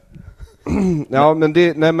 Ja, men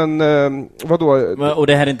det... Nej, men... vadå? Och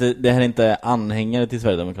det här är inte anhängare till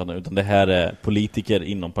Sverigedemokraterna, utan det här är politiker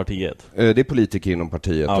inom partiet. Det är politiker inom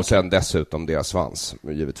partiet och sen dessutom deras svans,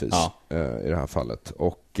 givetvis, i det här fallet.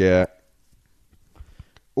 Och...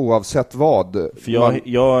 oavsett vad... För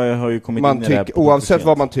jag har ju kommit in i det här oavsett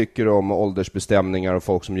vad man tycker om åldersbestämningar och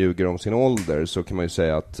folk som ljuger om sin ålder, så kan man ju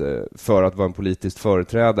säga att för att vara en politisk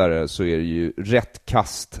företrädare så är det ju rätt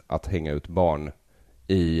kast att hänga ut barn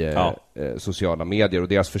i sociala medier. Och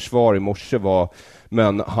deras försvar i morse var,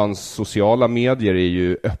 men hans sociala medier är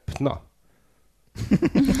ju öppna.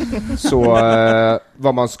 Så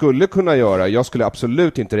vad man skulle kunna göra, jag skulle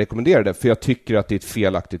absolut inte rekommendera det, för jag tycker att det är ett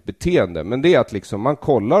felaktigt beteende, men det är att liksom man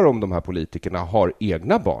kollar om de här politikerna har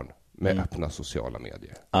egna barn med öppna sociala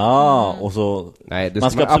medier. Och så... Nej, det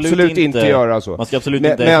ska man absolut inte göra så. Man ska absolut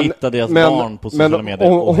inte hitta deras barn på sociala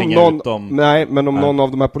medier och hänga ut dem. Nej, men om någon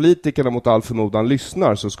av de här politikerna mot all förmodan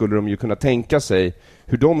lyssnar, så skulle de ju kunna tänka sig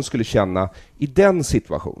hur de skulle känna i den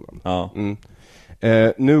situationen.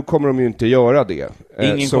 Nu kommer de ju inte göra det.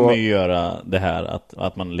 Ingen kommer ju göra det här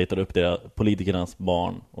att man letar upp politikernas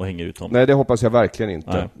barn och hänger ut dem. Nej, det hoppas jag verkligen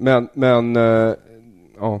inte. Men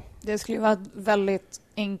ja. Det skulle vara ett väldigt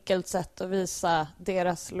enkelt sätt att visa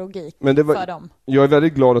deras logik för dem. Jag är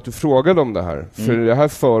väldigt glad att du frågade om det här. För det här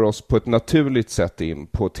för oss på ett naturligt sätt in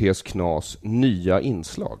på TS Knas nya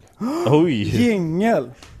inslag. Oj!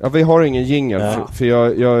 Jingel! Ja, vi har ingen jingel. För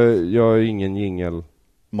jag är ingen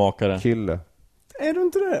jingelmakare. Kille. Är du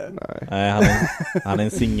inte det? Nej, han är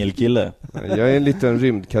en singelkille. Jag är en liten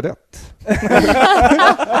rymdkadett.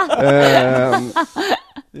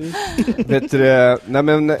 Vet du, nej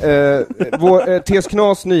men TS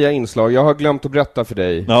Knas nya inslag. Jag har glömt att berätta för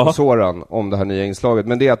dig Soran om det här nya inslaget,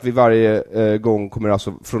 men det är att vi varje gång kommer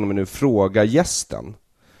alltså från och med nu fråga gästen.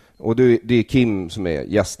 Och det är Kim som är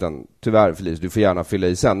gästen. Tyvärr Felice, du får gärna fylla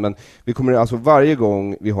i sen, men vi kommer alltså varje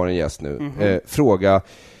gång vi har en gäst nu fråga: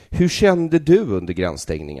 hur kände du under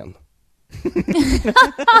gränsstängningen?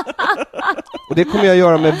 Och det kommer jag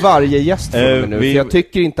göra med varje gäst från nu, för jag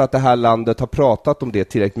tycker inte att det här landet har pratat om det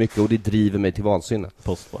tillräckligt mycket, och det driver mig till vansinne.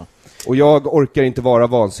 Och jag orkar inte vara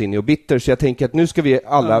vansinnig och bitter, så jag tänker att nu ska vi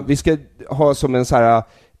alla, vi ska ha som en så här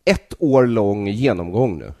 1 år lång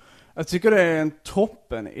genomgång nu. Jag tycker det är en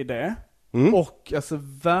toppen idé. Och alltså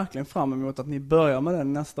verkligen fram emot att ni börjar med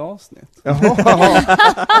den nästa avsnitt.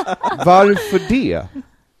 Varför det?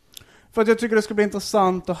 För att jag tycker det ska bli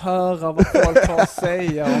intressant att höra vad folk har att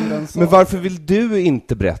säga om den saken. Men varför vill du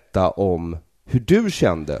inte berätta om hur du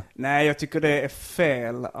kände? Nej, jag tycker det är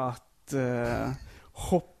fel att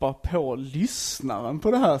hoppa på lyssnaren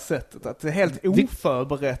på det här sättet. Att det är helt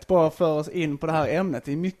oförberett bara för oss in på det här ämnet.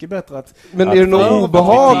 Det är mycket bättre att... Men är det något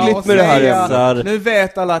obehagligt med det här ämnet? Nu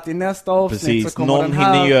vet alla att i nästa avsnitt så kommer någon den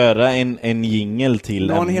här... hinner göra en jingle till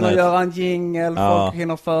någon ämnet. hinner göra en jingle, folk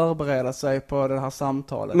hinner förbereda sig på det här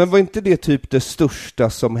samtalet. Men var inte det typ det största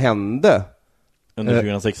som hände? Under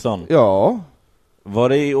 2016? Ja. Var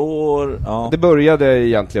det i år? Ja. Det började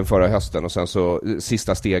egentligen förra hösten, och sen så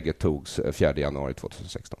sista steget togs 4 januari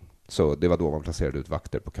 2016. Så det var då man placerade ut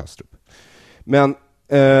vakter på Kastrup. Men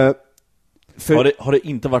har det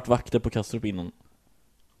inte varit vakter på Kastrup innan?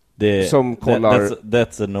 Som kollar...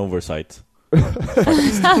 That's an oversight.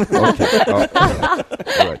 Okay, ja.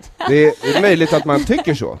 Right. Det är möjligt att man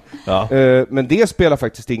tycker så. Men det spelar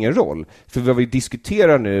faktiskt ingen roll. För vad vi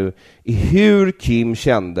diskuterar nu är hur Kim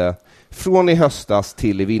kände från i höstas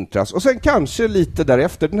till i vintras, och sen kanske lite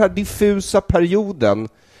därefter, den här diffusa perioden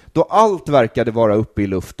då allt verkade vara uppe i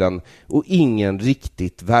luften och ingen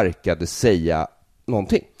riktigt verkade säga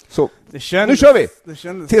någonting. Så nu kör vi!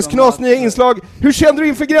 TS Knas nya inslag. Hur kände du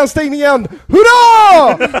inför gränsstängningen?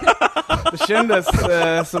 Hurra! Det kändes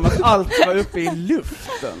som att allt var uppe i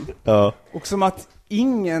luften. Och som att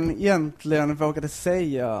ingen egentligen vågade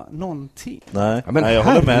säga någonting. Nej, men jag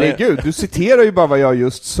håller med dig. Herregud, du citerar ju bara vad jag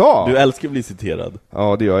just sa. Du älskar att bli citerad.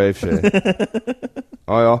 Ja, det gör jag i och för sig.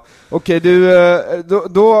 Ja. Okej,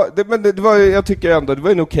 men det var, jag tycker ändå det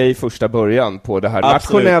var en okej första början på det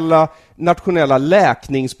här nationella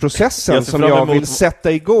läkningsprocessen som jag vill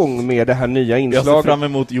sätta igång med det här nya inslaget. Jag ser fram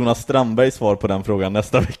emot Jonas Strandbergs svar på den frågan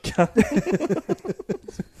nästa vecka.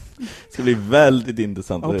 Det ska bli väldigt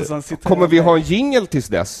intressant. Kommer vi ha en jingle tills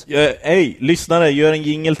dess? Hej, lyssnare, gör en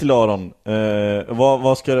jingle till Aron.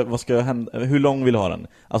 Vad ska hända? Hur lång vill du ha den?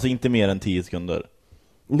 Alltså inte mer än 10 sekunder.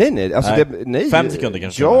 Nej, alltså nej. 5 sekunder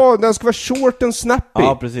kanske. Ja, den ska vara short and snappy.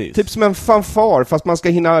 Ja, precis. Typ som en fanfar, fast man ska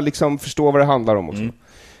hinna liksom förstå vad det handlar om också.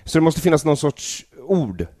 Så det måste finnas någon sorts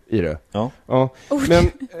ord i det. Ja.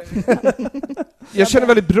 Men jag känner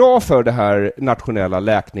väldigt bra för det här nationella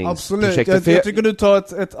läkningsprojektet. Absolut, jag tycker du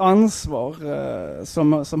tar ett ansvar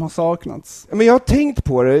som har saknats. Men jag har tänkt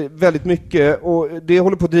på det väldigt mycket, och det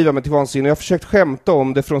håller på att driva mig till vansinne. Jag har försökt skämta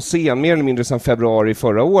om det från scen mer eller mindre sedan februari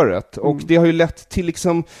förra året. Och det har ju lett till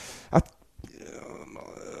liksom att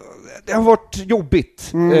det har varit jobbigt.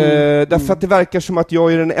 Därför att det verkar som att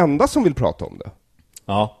jag är den enda som vill prata om det.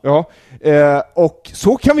 Ja. Och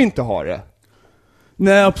så kan vi inte ha det.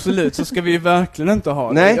 Nej, absolut, så ska vi verkligen inte ha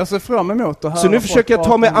det. Nej. Jag ser fram emot att höra. Så nu försöker jag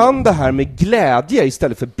ta mig an det här med glädje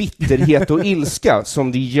istället för bitterhet och ilska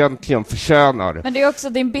som det egentligen förtjänar. Men det är också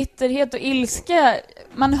din bitterhet och ilska.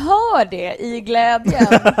 Man hör det i glädjen.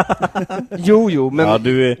 Jo, men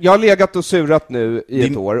jag har legat och surat nu i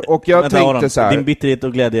ett år, och jag tänkte så här. Din bitterhet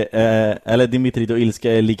och glädje, eller din bitterhet och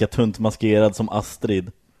ilska är lika tunt maskerad som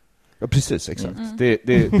Astrid. Ja, precis, exakt. Det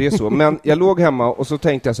är så. Men jag låg hemma och så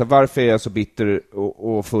tänkte jag så här, varför är jag så bitter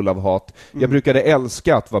och full av hat? Jag brukade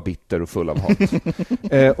älska att vara bitter och full av hat.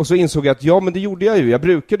 Och så insåg jag att men det gjorde jag ju. Jag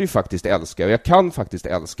brukade ju faktiskt älska, och jag kan faktiskt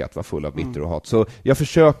älska att vara full av bitter och hat. Så jag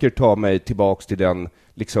försöker ta mig tillbaks till den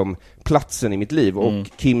liksom platsen i mitt liv. Och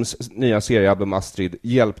Kims nya seriealbum Astrid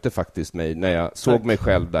hjälpte faktiskt mig när jag såg mig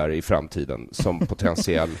själv där i framtiden som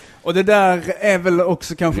potentiell. Och det där är väl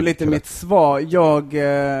också kanske lite mitt svar. Jag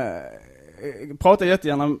pratar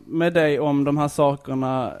jättegärna med dig om de här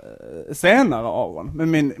sakerna senare, Aron.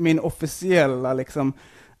 Men min officiella liksom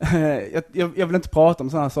jag vill inte prata om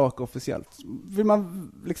sådana här saker officiellt. Vill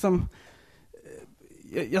man liksom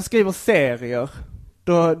jag skriver serier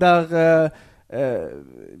där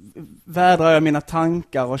vädrar jag mina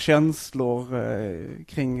tankar och känslor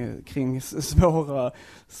kring svåra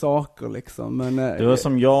saker liksom. Men det var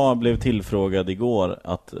som jag blev tillfrågad igår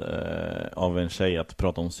av en tjej att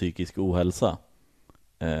prata om psykisk ohälsa.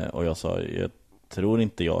 Och jag sa, jag tror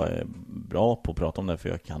inte jag är bra på att prata om det, för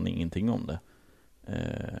jag kan ingenting om det.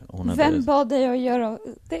 Vem bad dig att göra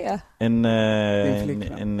det? En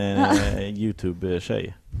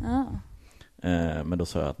YouTube-tjej. Men då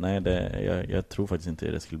sa jag att nej, jag tror faktiskt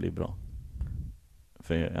inte det skulle bli bra.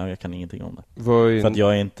 För jag kan ingenting om det. För att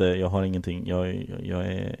jag har ingenting. Jag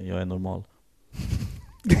är normal.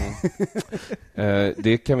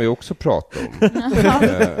 Det kan vi också prata om.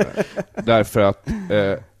 Därför att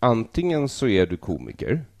antingen så är du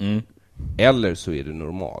komiker eller så är du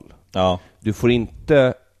normal. Ja. Du får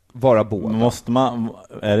inte vara båda. Måste man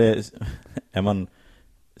är man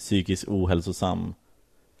psykiskt ohälsosam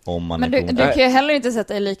om man men är du kan ju heller inte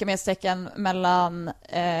sätta i lika med stecken mellan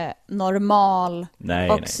normal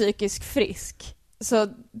och psykisk frisk. Så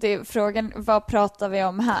det är frågan, vad pratar vi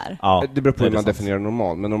om här? Ja, det beror på hur man definierar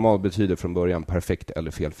normal. Men normal betyder från början perfekt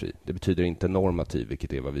eller felfri. Det betyder inte normativ,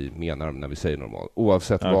 vilket är vad vi menar när vi säger normal.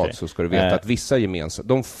 Oavsett vad så ska du veta att vissa gemensamma,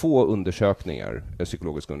 de få undersökningar,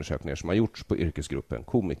 psykologiska undersökningar som har gjorts på yrkesgruppen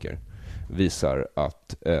komiker, visar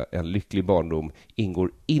att en lycklig barndom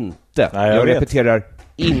ingår inte, jag repeterar,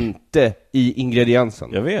 inte i ingrediensen.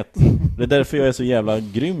 Jag vet. Det är därför jag är så jävla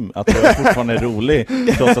grym, att jag fortfarande är rolig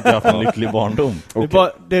trots att jag har haft en lycklig barndom. Okay.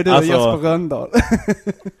 Det är du och Jesper Rönndahl.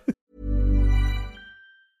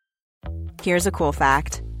 Here's a cool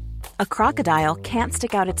fact. A crocodile can't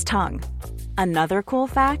stick out its tongue. Another cool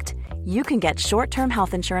fact, you can get short-term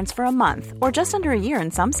health insurance for a month or just under a year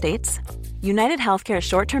in some states. United Healthcare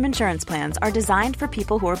short-term insurance plans are designed for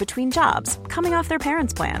people who are between jobs, coming off their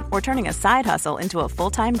parents' plan, or turning a side hustle into a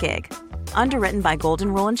full-time gig. Underwritten by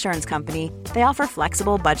Golden Rule Insurance Company, they offer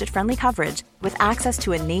flexible, budget-friendly coverage with access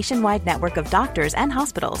to a nationwide network of doctors and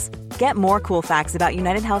hospitals. Get more cool facts about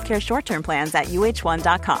United Healthcare short-term plans at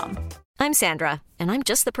uh1.com. I'm Sandra, and I'm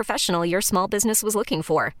just the professional your small business was looking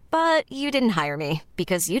for. But you didn't hire me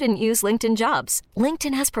because you didn't use LinkedIn Jobs.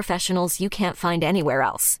 LinkedIn has professionals you can't find anywhere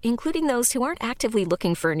else, including those who aren't actively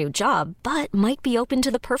looking for a new job, but might be open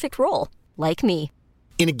to the perfect role, like me.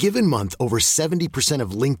 In a given month, over 70%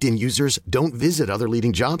 of LinkedIn users don't visit other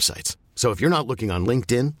leading job sites. So if you're not looking on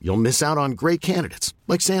LinkedIn, you'll miss out on great candidates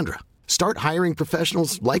like Sandra. Start hiring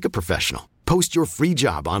professionals like a professional. Post your free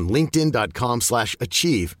job on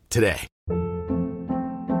linkedin.com/achieve today.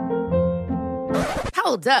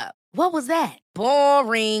 Hold up. What was that?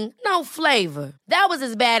 Boring. No flavor. That was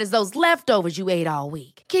as bad as those leftovers you ate all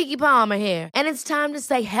week. Keke Palmer here, and it's time to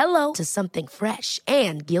say hello to something fresh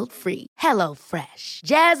and guilt-free. Hello Fresh.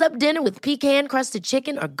 Jazz up dinner with pecan-crusted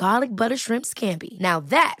chicken or garlic butter shrimp scampi. Now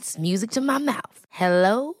that's music to my mouth.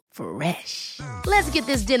 Hello Fresh. Let's get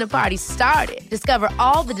this dinner party started. Discover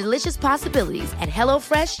all the delicious possibilities at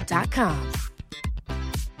hellofresh.com.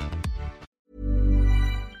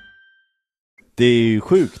 Det är ju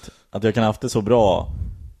sjukt att jag kan ha haft det så bra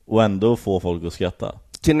och ändå få folk att skratta.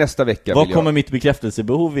 Till nästa vecka. Vad kommer mitt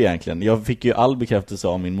bekräftelsebehov egentligen? Jag fick ju all bekräftelse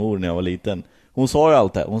av min mor när jag var liten. Hon sa ju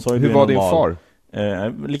allt det. Hon sa ju hur var din far?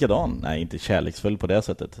 Likadan. Nej, inte kärleksfull på det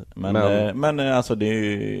sättet. Men alltså det är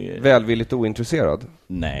ju... Välvilligt ointresserad?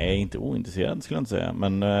 Nej, inte ointresserad skulle jag inte säga.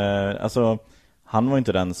 Men alltså, han var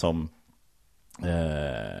inte den som...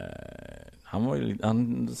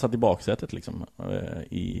 Han satt i baksätet liksom.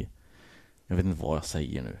 Jag vet inte vad jag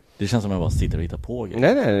säger nu. Det känns som jag bara sitter och hittar på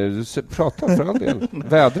grejer. Nej, du pratar för all del.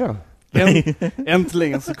 Vädra.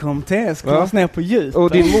 Äntligen så kom Tess ner på djup. Och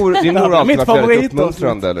din mor har alltid varit väldigt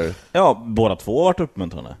uppmuntrande, eller? Ja, båda två har varit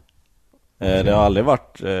uppmuntrande. Det har aldrig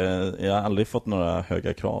varit... jag har aldrig fått några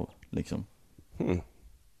höga krav, liksom.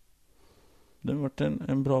 Det har varit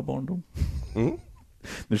en bra barndom.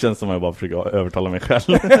 Nu känns det som att jag bara försöker övertala mig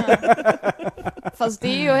själv. Fast det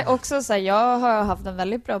är ju också så här, jag har haft en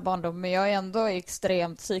väldigt bra barndom, men jag är ändå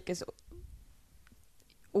extremt psykiskt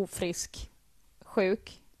ofrisk,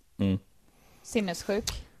 sjuk, sinnessjuk.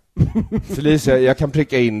 Felicia, jag kan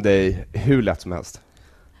pricka in dig hur lätt som helst.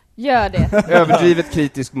 Gör det. Överdrivet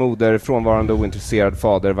kritisk moder, frånvarande ointresserad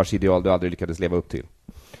fader vars ideal du aldrig lyckades leva upp till.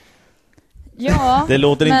 Ja, Det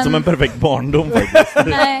låter inte som en perfekt barndom faktiskt.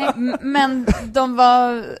 Nej, men de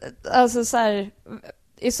var, alltså så här,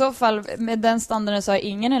 i så fall med den standarden så har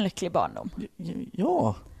ingen en lycklig barndom.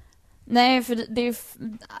 Ja. Nej, för det är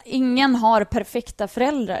ingen har perfekta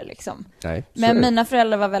föräldrar liksom. Nej, men mina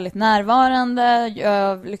föräldrar var väldigt närvarande.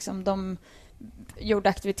 De gjorde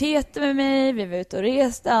aktiviteter med mig. Vi var ute och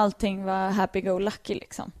reste. Allting var happy-go-lucky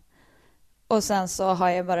liksom. Och sen så har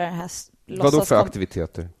jag bara den här Vadå för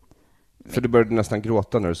aktiviteter? För du började nästan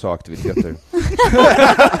gråta när du sa aktiviteter.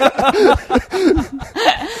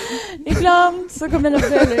 Ibland så kom mina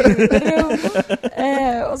föräldrar in i ett rum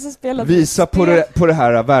och så spelade Visa på det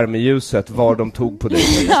här värmeljuset var de tog på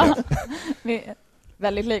dig. Ja.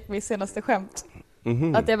 Väldigt lik min senaste skämt.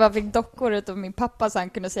 Att jag bara fick dockor utav min pappa så han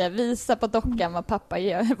kunde säga visa på dockan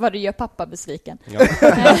vad det gör pappa besviken. Ja.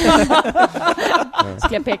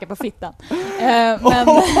 Skulle jag peka på fittan.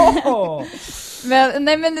 Men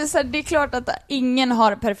det är klart att ingen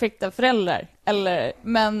har perfekta föräldrar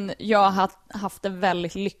men jag har haft en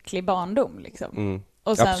väldigt lycklig barndom liksom.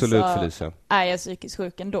 Och sen absolut, så Felicia. Är jag psykiskt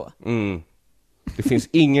sjuk ändå. Det finns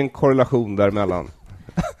ingen korrelation däremellan.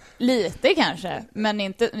 Lite kanske, men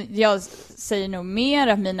inte. Jag säger nog mer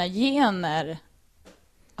att mina gener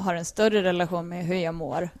har en större relation med hur jag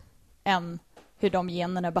mår än hur de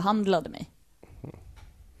generna behandlade mig.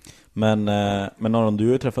 Men Aron, du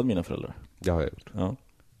har ju träffat mina föräldrar. Det har jag gjort. Ja.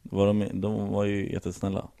 De var ju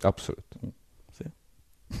jättesnälla. Absolut. Se.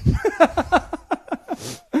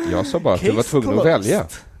 Jag sa bara att du var tvungen att välja.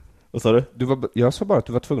 Vad sa du? Jag sa bara att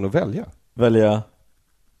du var tvungen att välja. Välja?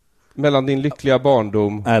 Mellan din lyckliga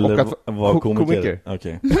barndom eller och att vara komiker.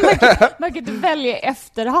 Okay. Man kan inte välja i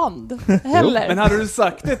efterhand heller. Men hade du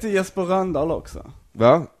sagt det till Jesper Rönndahl också?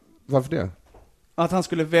 Va? Varför det? Att han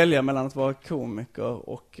skulle välja mellan att vara komiker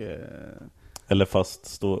och...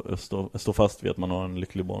 Eller stå fast vid att man har en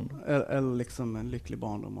lycklig barndom. Eller liksom en lycklig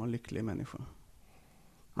barndom och en lycklig människa.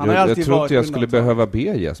 Jag tror inte jag skulle behöva be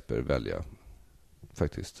Jesper välja.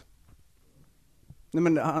 Faktiskt. Nej,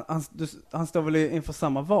 men han står väl inför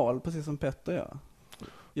samma val, precis som Petter gör.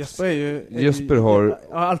 Jesper har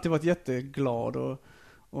alltid varit jätteglad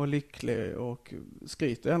och lycklig och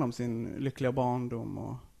skryter gärna om sin lyckliga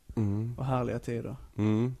barndom och härliga tider.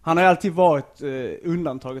 Han har alltid varit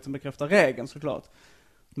undantaget som bekräftar regeln, såklart.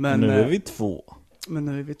 Men nu är vi två.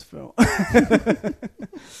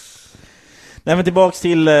 Nej, men tillbaks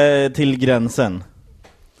till gränsen.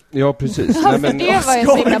 Ja, precis. Ja, men det var ju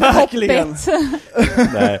så himla poppigt.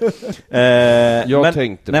 Jag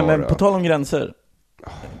tänkte bara... men på tal om gränser.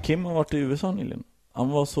 Kim har varit i USA nyligen.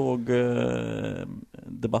 Han såg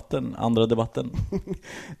andra debatten.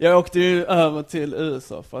 Jag åkte ju över till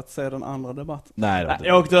USA för att se den andra debatten. Nej,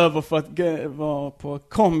 jag åkte över för att vara på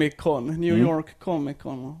Comic Con, New York Comic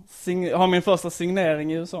Con. Jag har min första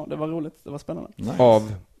signering i USA. Det var roligt, det var spännande.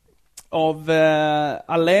 Nice. Av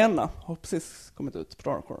Alena har precis kommit ut på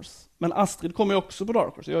Dark Horse. Men Astrid kommer ju också på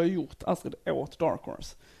Dark Horse. Jag har gjort Astrid åt Dark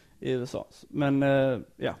Horse i USA. Men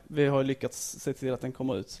vi har lyckats se till att den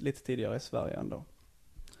kommer ut lite tidigare i Sverige ändå.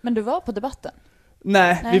 Men du var på debatten?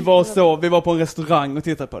 Nej, vi var på en restaurang och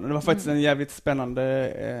tittade på den. Det var faktiskt en jävligt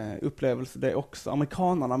spännande upplevelse det också.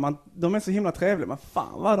 Amerikanerna, de är så himla trevliga. Men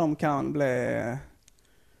fan vad de kan bli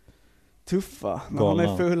tuffa när de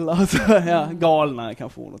är fulla. Galna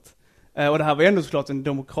kanske ordet. Och det här var ändå såklart en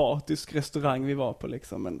demokratisk restaurang vi var på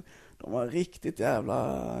liksom. Men de var riktigt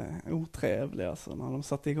jävla otrevliga alltså, när de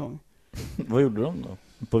satte igång. Vad gjorde de då?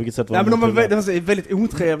 På vilket sätt var de var väldigt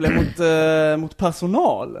otrevliga mot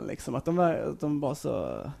personalen liksom. Att de var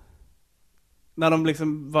så... När de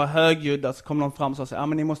liksom var högljudda så kom de fram och sa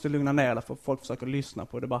men ni måste lugna ner er för folk försöker lyssna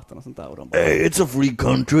på debatten och sånt där. Och de bara, hey, it's a free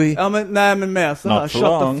country. Ja men mer så här, shut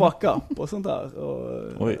the fuck up och sånt där.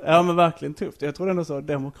 Och, ja men verkligen tufft. Jag tror ändå så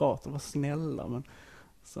demokrater var snälla, men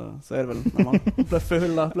så är det väl när man blir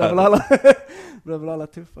fulla, blir väl alla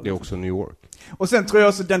tuffa. Det är också New York. Och sen tror jag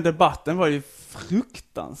också den debatten var ju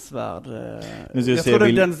fruktansvärd. Jag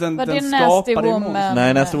tror den skapade Woman.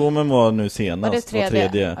 Nej, Nasty Woman var nu senast. Var det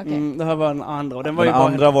tredje? Okay. Det här var den andra. Och den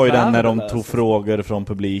andra var ju den när de tog frågor från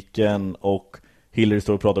publiken och Hillary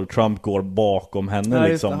står och pratar och Trump går bakom henne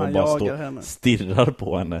liksom och bara stirrar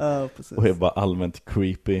på henne. Ja, och är bara allmänt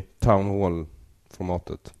creepy. Town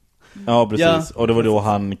Hall-formatet. Ja, precis. Och det var då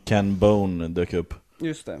han Ken Bone dök upp.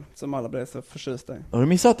 Just det, som alla blev så förtjusta i. Har du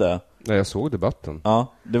missat det? Nej, jag såg debatten.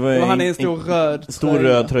 Ja, det var han är en stor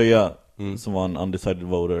röd tröja som var en undecided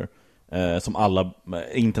voter. Som alla,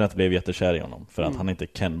 internet blev jättekär i honom för att han inte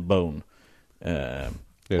Ken Bone.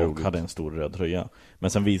 Och hade en stor röd tröja.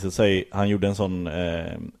 Men sen visade sig, han gjorde en sån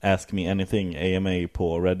Ask Me Anything AMA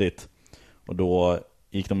på Reddit. Och då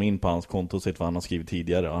gick de in på hans konto och sett vad han har skrivit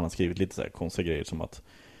tidigare. Och han har skrivit lite så här konstiga grejer som att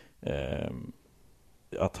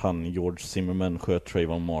han, George Zimmerman, sköt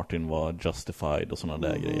Trayvon Martin var justified och sådana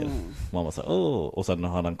där grejer. Man var så här, och sen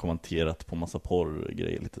hade han kommenterat på massa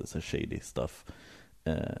porrgrejer, lite så shady stuff.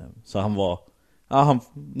 Så han var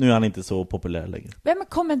nu är han inte så populär längre. Vem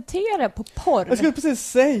kommenterar på porr? Jag skulle precis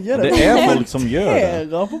säga det. Det är folk som gör det.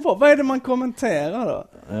 På porr. Vad är det man kommenterar då?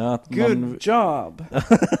 Ja, Good job.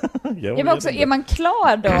 Men också, är man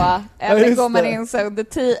klar då? Eller går man in så under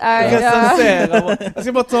Jag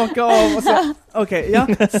ska bara torka av och säga okej, ja.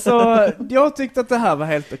 Så jag tyckte att det här var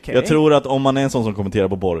helt okej. Jag tror att om man är en sån som kommenterar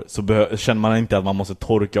på porr så känner man inte att man måste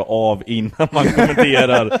torka av innan man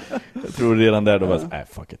kommenterar. Jag tror redan där då bara,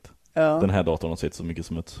 fuck it. Ja. Den här datorn har sett så mycket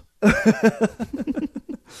smuts.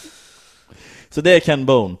 Så det är Ken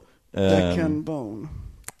Bone. Det är Ken Bone.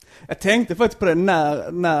 Jag tänkte faktiskt på det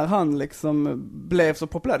när han liksom blev så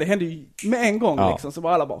populär. Det hände ju med en gång liksom. Så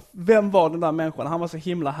var alla bara, vem var den där människan? Han var så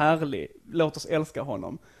himla härlig. Låt oss älska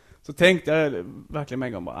honom. Så tänkte jag verkligen med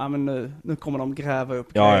en gång bara, men nu kommer de gräva upp.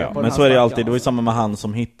 Ja. Men så är det alltid. Det var ju samma med han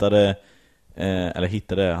som hittade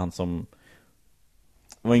han som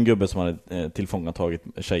var en gubbe som hade tillfångatagit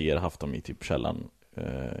tjejer, haft dem i typ källan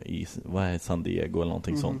i San Diego eller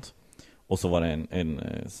någonting sånt. Och så var det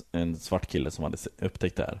en svart kille som hade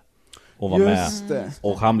upptäckt det här och var med.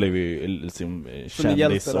 Och han blev ju liksom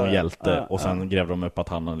kändis som hjälte. Och sen grävde de upp att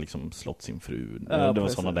han hade liksom slått sin fru. Det var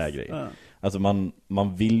sådana där grejer. Alltså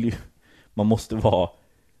man vill ju, man måste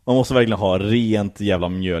verkligen ha rent jävla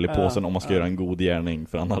mjöl i påsen om man ska göra en god gärning,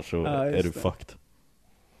 för annars så är du fucked.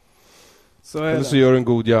 Eller så gör en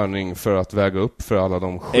god gärning för att väga upp för alla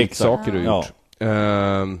de skitsaker du gjort.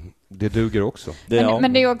 Det duger också.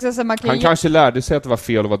 Men det är också så man kan han kanske lärde sig att det var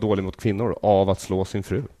fel att vara dålig mot kvinnor av att slå sin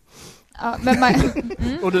fru. Ja, men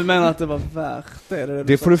Och du menar att det var värt det?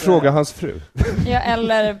 Det får du fråga hans fru. Ja,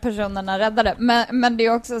 eller personerna räddade. Men det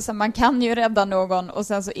är också så man kan ju rädda någon och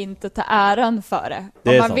sen så inte ta äran för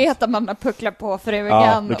det. Om man vet att man har pucklat på frugan.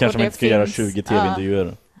 Ja, då kanske man inte ska göra 20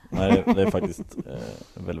 tv-intervjuer. Nej, det är faktiskt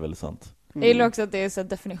väldigt, väldigt sant. Jag gillar också att det är så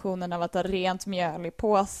definitionen av att ha rent mjöl i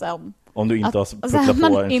påsen. Om du inte har pucklat på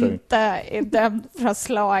man en inte är dömd för att ha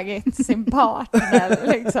slagit sin partner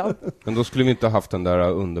liksom. Men då skulle vi inte ha haft den där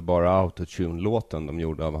underbara autotune-låten de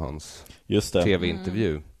gjorde av hans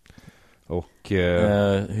tv-intervju. Och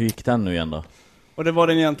hur gick den nu igen då? Och det var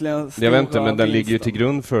den egentligen jag vet inte, men den ligger ju till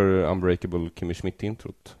grund för Unbreakable Kimmy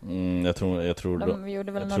Schmidt-introt. Jag tror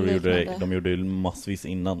de gjorde massvis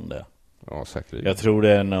innan det. Ja, säkert. Jag tror det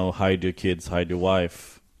är nog Hide Your Kids, Hide Your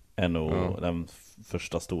Wife är nog den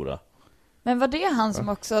första stora. Men var det han som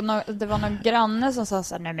också, det var någon granne som sa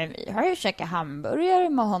så här, nej men vi har ju käkat hamburgare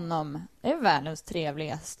med honom. Det är världens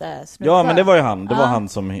trevligaste snubbe. Ja, men det var ju han. Det var han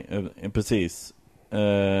som, precis.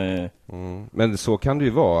 Men så kan det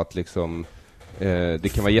ju vara att liksom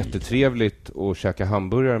det kan vara jättetrevligt att käka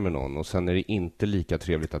hamburgare med någon och sen är det inte lika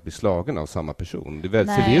trevligt att bli slagen av samma person. Det är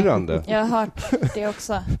väldigt förvirrande. Jag har hört det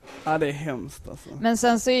också. Ja, det är hemskt alltså. Men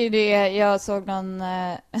sen så är det, jag såg någon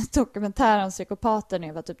dokumentär om psykopater när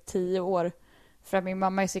jag var typ 10 år. För att min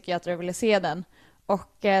mamma är psykiater och ville se den.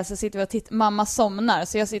 Och så sitter vi och tittar, mamma somnar,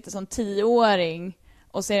 så jag sitter som 10-åring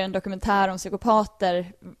och ser en dokumentär om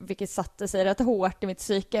psykopater, vilket satte sig rätt hårt i mitt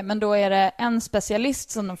psyke. Men då är det en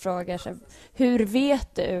specialist som de frågar sig, hur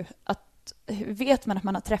vet man att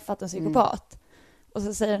man har träffat en psykopat? Och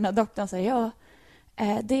så säger den här doktorn så här,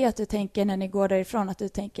 det är att du tänker när ni går därifrån att du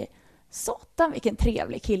tänker, satan vilken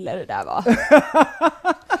trevlig kille det där var.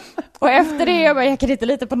 Och efter det jag kan inte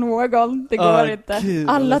lita på någon, det går inte. Gud,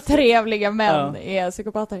 alla trevliga män är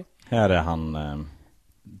psykopater. Här är han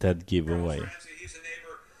Dead Giveaway.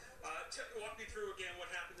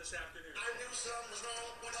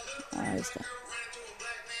 Ja, just det.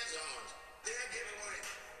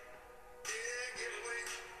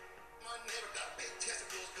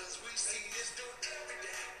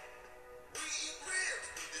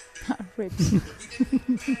 Ribs.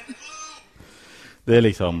 Det är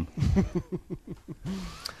liksom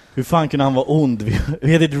hur fan kunde han vara ond?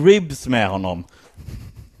 Vi hade ett ribs med honom.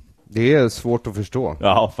 Det är svårt att förstå.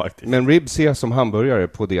 Ja, faktiskt. Men ribs är som hamburgare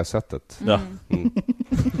på det sättet.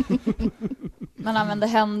 Man använder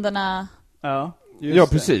händerna. Ja,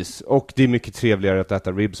 precis. Och det är mycket trevligare att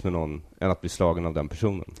äta ribs med någon än att bli slagen av den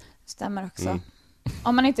personen. Stämmer också.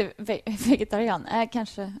 Om man inte är vegetarian,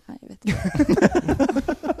 kanske, jag vet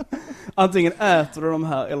inte. Antingen äter du de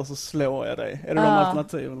här eller så slår jag dig. Är det de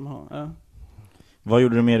alternativen de har? Ja. Vad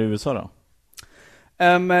gjorde du mer i USA då?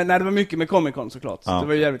 Nej, det var mycket med Comic-Con såklart. Det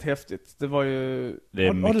var ju jävligt häftigt. Det var ju... Det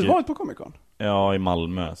är har du varit på Comic-Con? Ja, i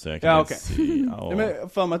Malmö så jag kan Ja, okej. ja. Men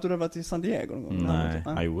för mig att du har varit i San Diego någon gång.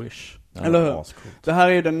 Nej, I wish. Eller hur? Det här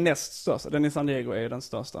är ju den näst största. Den i San Diego är den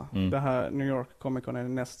största. Mm. Det här New York Comic Con är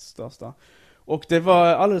den näst största. Och det var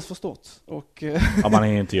alldeles för stort. Och ja, man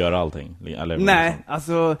hinner inte göra allting. Eller nej,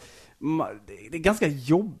 alltså det är ganska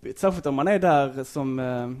jobbigt. Särskilt om man är där som...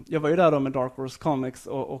 jag var ju där då med Dark Horse Comics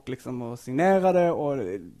och liksom och signerade och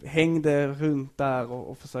hängde runt där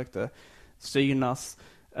och försökte synas.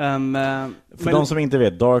 För de som inte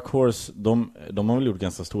vet, Dark Horse, de har väl gjort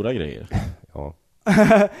ganska stora grejer. Ja.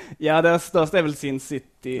 Ja, det största är väl Sin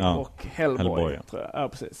City Ja, och Hellboy, ja. tror jag. Ja,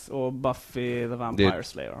 precis. Och Buffy the Vampire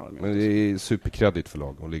Slayer har de gjort. Men det är superkredit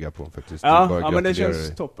förlag att ligga på faktiskt. Ja, men det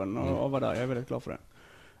känns toppen att vara där. Jag är väldigt glad för det.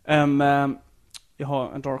 Jag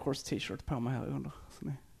har en Dark Horse t-shirt på mig här under som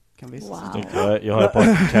ni kan visa. Wow. Jag har ett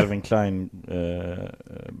par Calvin Klein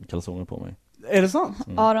kalsonger på mig. Är det sant?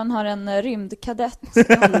 Aron har en rymdkadett.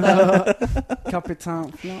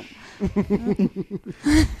 Kapitan Flam.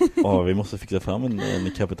 Vi måste fixa fram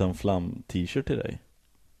en Kapitan Flam t-shirt till dig.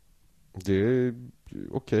 Det är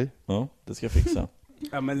okej. Ja, det ska jag fixa.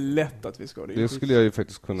 Ja, men lätt att vi ska. Det skulle jag ju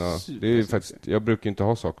faktiskt kunna. Det är ju faktiskt, jag brukar inte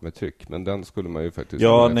ha saker med tryck, men den skulle man ju faktiskt.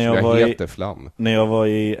 Ja, när jag heter Flam. När jag var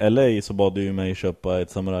i LA så bad du ju mig köpa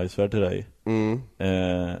ett samurajsvärd till dig.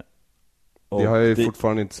 Det har jag ju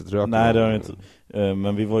fortfarande inte sett rök. Nej, det har jag inte.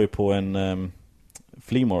 Men vi var ju på en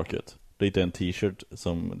flea market. Det hittade en t-shirt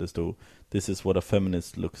som det stod "This is what a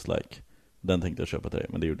feminist looks like". Den tänkte jag köpa till dig,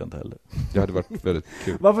 men det gjorde jag inte heller. Det hade varit väldigt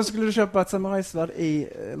kul. Varför skulle du köpa ett samurajsvärd i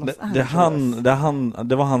Los Angeles?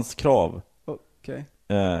 Det var hans krav. Okej.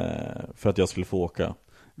 För att jag skulle få åka.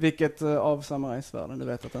 Vilket av samurajsvärden? Du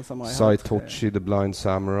vet att en samuraj har Saitoshi the Blind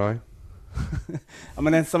Samurai. Ja,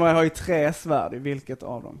 men en samuraj har ju 3 svärd. I vilket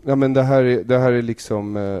av dem? Ja, men det här är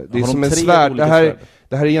liksom det är som en svärd.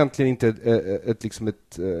 Det här är egentligen inte ett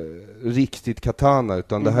riktigt katana,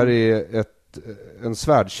 utan det här är en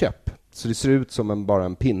svärdkäpp. Så det ser ut som bara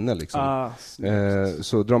en pinne liksom.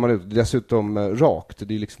 Så drar man ut dessutom rakt.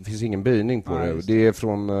 Det är liksom, finns ingen böjning på det. Det är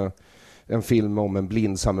från en film om en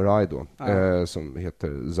blind samuraj då, som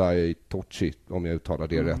heter Saitoshi, om jag uttalar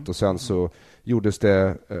det rätt. Och sen så gjordes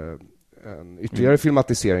det en ytterligare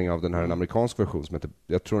filmatisering av den här, en amerikansk version som heter,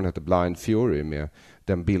 jag tror den heter Blind Fury, med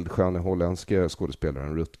den bildsköne holländska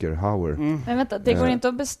skådespelaren Rutger Hauer. Men vänta, det går inte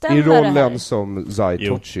att beställa i rollen det här. Som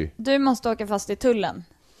Saitoshi. Du måste åka fast i tullen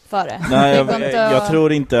för det. Nej,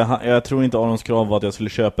 jag tror inte Arons krav var att jag skulle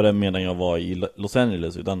köpa det medan jag var i Los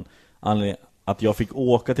Angeles, utan att jag fick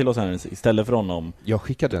åka till Los Angeles istället för honom. Jag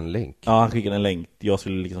skickade en länk. Ja, han skickade en länk. Jag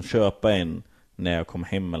skulle liksom köpa en när jag kom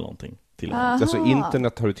hem eller någonting. Alltså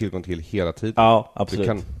internet har du tillgång till hela tiden. Ja, absolut.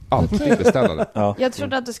 Du kan alltid beställa det. Ja. Jag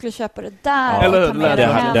trodde att du skulle köpa det där. Ja.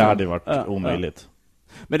 Eller det hade varit omöjligt.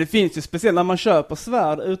 Men det finns ju speciellt när man köper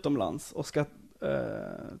svärd utomlands och ska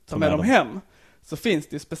ta med dem hem, så finns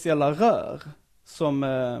det ju speciella rör som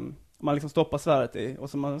man liksom stoppar svärdet i och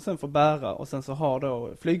som man sen får bära, och sen så har då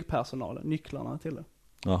flygpersonalen nycklarna till det.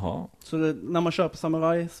 Jaha. Så när man köper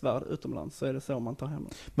samurajsvärd utomlands så är det så man tar hem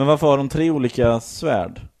det. Men varför har de 3 olika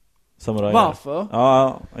svärd? Samurajer? Varför?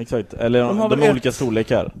 Ja, exakt. Eller de har olika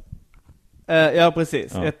storlekar. Ja,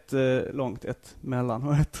 precis. Ja. Ett långt, ett mellan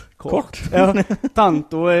och ett kort. Ja.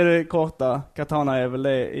 Tanto är det korta, katana är väl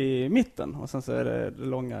det i mitten, och sen så är det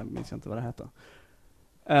långa, minns jag inte vad det heter.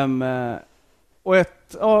 Och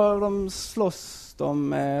ett av dem slåss de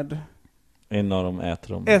med... En av dem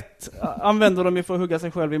äter dem. Ett använder de ju för att hugga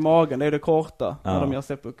sig själv i magen, det är det korta när de gör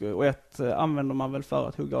seppuku. Och ett använder man väl för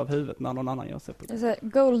att hugga av huvudet när någon annan gör seppuku. Det är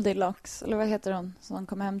Goldilocks, eller vad heter hon, som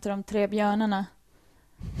kom hem till de 3 björnarna.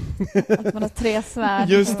 Att man har 3 svärd.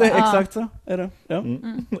 Just det, exakt så är det. Ja.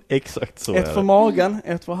 Exakt så. Ett för magen,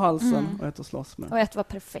 ett för halsen och ett att slåss med. Och ett var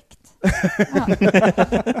perfekt.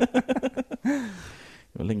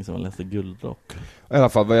 Det var länge sedan man läste Guldrock. I alla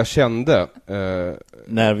fall vad jag kände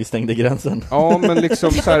när vi stängde gränsen. Ja, men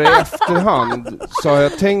liksom så här i efterhand så har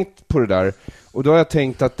jag tänkt på det där. Och då har jag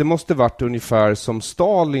tänkt att det måste varit ungefär som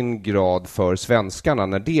Stalingrad för svenskarna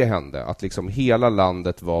när det hände. Att liksom hela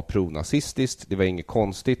landet var pronazistiskt, det var inget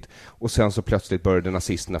konstigt. Och sen så plötsligt började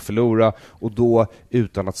nazisterna förlora. Och då,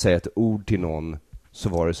 utan att säga ett ord till någon, så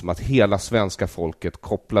var det som att hela svenska folket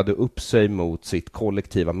kopplade upp sig mot sitt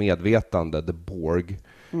kollektiva medvetande, the Borg.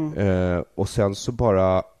 Och sen så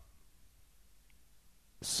bara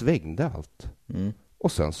svängde allt.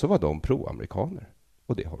 Och sen så var de pro-amerikaner.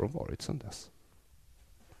 Och det har de varit sedan dess.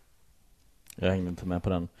 Jag hängde inte med på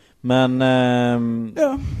den. Men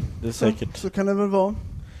det är säkert... Så kan det väl vara.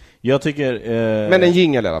 Jag tycker... Men en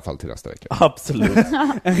jingle i alla fall till nästa vecka. Absolut.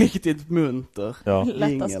 En riktigt munter. Ja.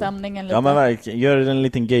 Lätta stämningen lite. Ja, men verkligen. Gör en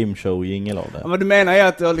liten gameshow-jingle av det. Ja, vad du menar är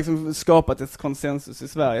att du har liksom skapat ett konsensus i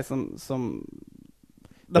Sverige som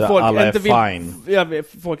där folk alla inte är fine. Ja,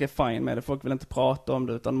 folk är fine med det. Folk vill inte prata om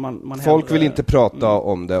det, utan man folk vill inte prata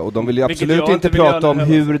om det, och de vill Vilket absolut jag inte inte vill prata göra om nu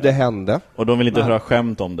hur heller. det hände. Och de vill inte höra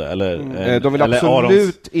skämt om det, eller de vill eller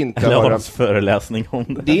absolut inte eller höra Arons föreläsning om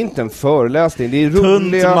det. Det är inte en föreläsning, det är Tunt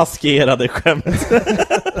roliga maskerade skämt.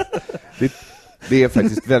 Det är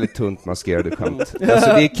faktiskt väldigt tunt maskerade skämt.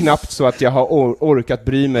 Alltså, det är knappt så att jag har orkat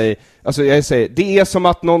bry mig. Alltså jag säger, det är som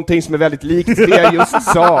att någonting som är väldigt likt det jag just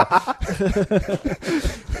sa.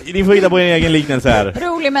 Ni får hitta på en egen liknelse här.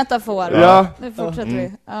 Rolig metafor. Ja. Nu fortsätter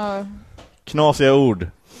vi. Ja. Knasiga ord.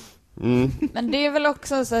 Men det är väl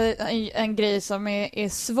också så en grej som är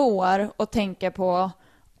svår att tänka på,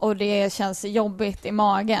 och det känns jobbigt i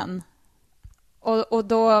magen.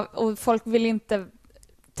 Och folk vill inte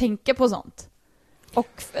tänka på sånt.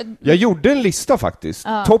 Jag gjorde en lista faktiskt.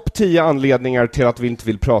 Topp 10 anledningar till att vi inte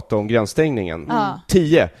vill prata om gränsstängningen.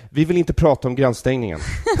 10. Vi vill inte prata om gränsstängningen.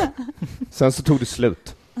 Sen så tog det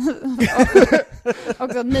slut.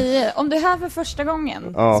 Också 9. Om du är här för första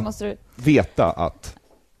gången så måste du veta att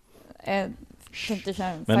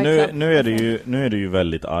men nu är du ju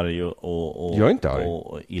väldigt arg och jag är inte arg.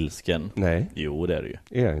 Och ilsken. Nej. Jo, det är du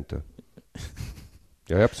ju. Är jag inte.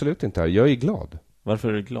 Jag är absolut inte arg. Jag är glad. Varför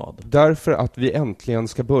är du glad? Därför att vi äntligen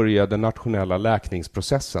ska börja den nationella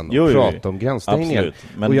läkningsprocessen och prata om gränsstängningen. Absolut.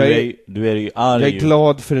 Men och du är ju arg. Jag är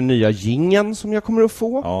glad för den nya jingeln som jag kommer att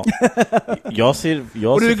få. Ja. Jag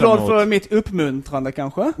och du är glad för mitt uppmuntrande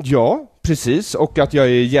kanske? Ja, precis. Och att jag är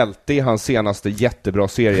hjälte i hans senaste jättebra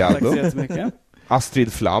seriealbum. Tack så jättemycket.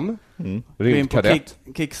 Astrid Flam. Rymdkadett.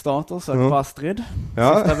 Kickstarter, sök på Astrid.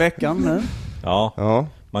 Sista veckan nu. Ja.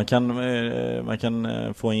 Man kan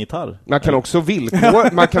få en gitarr. Man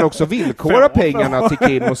kan också villkora pengarna till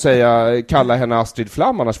Kim och säga, kalla henne Astrid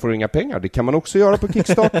Flam, annars får du inga pengar. Det kan man också göra på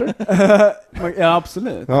Kickstarter. Ja,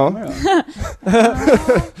 absolut. Ja.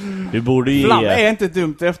 Du borde ge... Flam är inte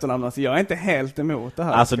dumt efternamn, alltså jag är inte helt emot det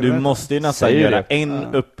här. Alltså du måste ju nästan göra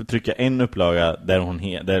trycka en upplaga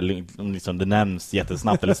där där liksom det nämns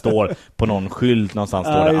jättesnabbt, eller står på någon skylt någonstans,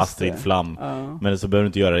 står det Astrid Flam. Men så behöver du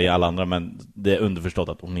inte göra det i alla andra, men det är underförstått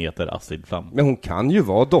att hon heter Astrid Flam. Men hon kan ju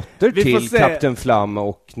vara dotter till Kapten Flam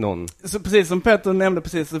och någon... Så precis som Peter nämnde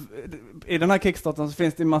precis, så i den här Kickstarten så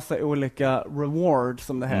finns det en massa olika rewards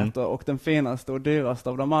som det heter, och den finaste och dyraste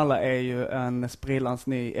av dem alla är ju en sprillans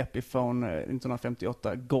ny Epiphone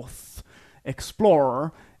 1958 Goth Explorer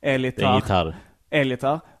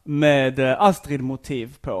elgitarr med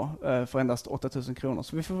Astrid-motiv på för endast 8,000 kronor.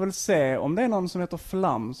 Så vi får väl se om det är någon som heter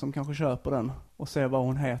Flam som kanske köper den och se vad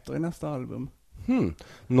hon heter i nästa album.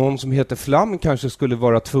 Någon som heter Flam kanske skulle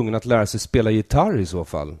vara tvungen att lära sig spela gitarr i så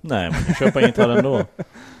fall. Nej, man kan köpa gitarr ändå.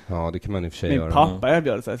 Ja, det kan man i och för sig göra. Min pappa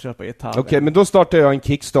erbjöd sig att köpa gitarr. Okej, men då startar jag en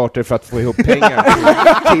Kickstarter för att få ihop pengar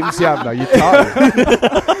till Kims jävla gitarr.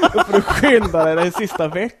 Då får du skynda dig den sista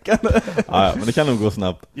veckan. Ja, men det kan nog gå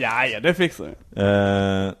snabbt. Ja, det fixar vi.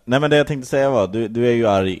 Nej, men det jag tänkte säga var, du är ju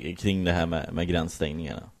arg kring det här med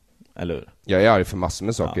gränsstängningarna. Eller hur? Jag är arg för massor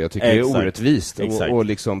med saker. Jag tycker det är orättvist och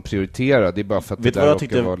liksom prioritera. Det är bara för att vet det där jag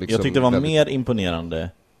tyckte vara liksom jag tyckte det var väldigt... mer imponerande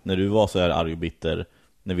när du var så här arg och bitter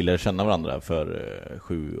när vi lärde känna varandra för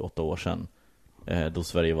 7-8 år sedan. Då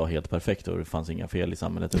Sverige var helt perfekt och det fanns inga fel i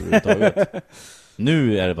samhället överhuvudtaget.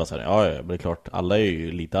 Nu är det bara så här, ja, det är klart, alla är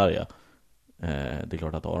ju lite arga. Det är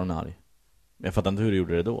klart att Aron är arg. Jag fattar inte hur du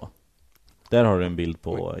gjorde det då. Där har du en bild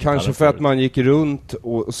på... Kanske för att man gick runt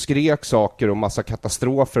och skrek saker och massa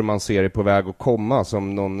katastrofer man ser är på väg att komma,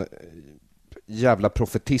 som någon jävla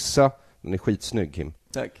profetissa. Den är skitsnygg, Kim.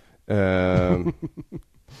 Tack.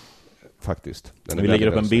 Faktiskt. Vi lägger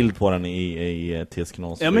upp en bild på den i TS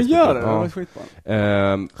Knas. Ja, men gör det. Det var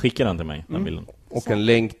skitbra. Skicka den till mig, den bilden. Och en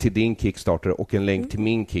länk till din Kickstarter och en länk till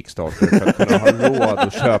min Kickstarter för att kunna ha råd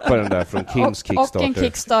att köpa den där från Kims Kickstarter. Och en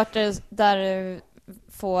Kickstarter där du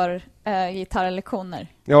får gitarrlektioner.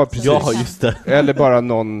 Ja, precis. Ja, just det. Eller bara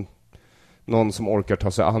någon som orkar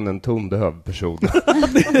ta sig an en tondöv person.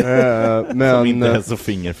 Men, som inte är så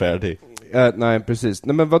fingerfärdig. Nej, precis.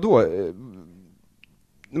 Nej, men vadå?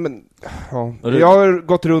 Men, ja. Jag har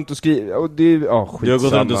gått runt och skrivit... Du har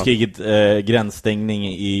gått runt och skrivit gränsstängning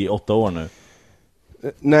i 8 år nu.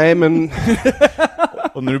 Nej, men...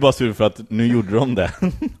 Och nu är du bara sur för att nu gjorde de det.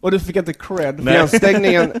 Och du fick inte cred.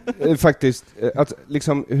 Gränsstängningen faktiskt, att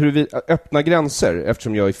liksom öppna gränser,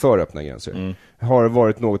 eftersom jag är för öppna gränser, har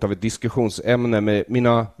varit något av ett diskussionsämne med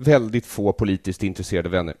mina väldigt få politiskt intresserade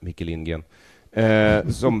vänner, Micke Lindgren,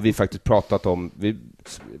 som vi faktiskt pratat om.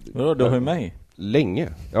 Du har ju mig. länge.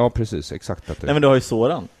 Ja, precis. Exakt. Nej, men du har ju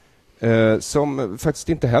Soran. Som faktiskt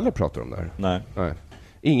inte heller pratar om det här. Nej.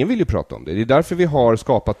 Ingen vill ju prata om det. Det är därför vi har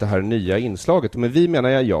skapat det här nya inslaget. Men vi menar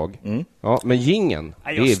jag. Ja, men jingeln, det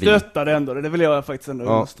är vi. Jag stöttar det ändå. Det vill jag faktiskt ändå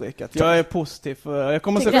understryka. Jag är positiv. Jag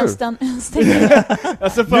kommer till nästan...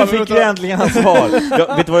 Nu fick vi äntligen hans svar.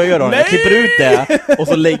 Vet du vad jag gör då? Jag klipper ut det och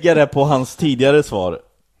så lägger det på hans tidigare svar.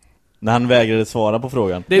 När han vägrade svara på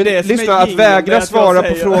frågan. Det är det som lyssna, att vägra svara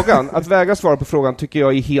på frågan. Att vägra svara på frågan tycker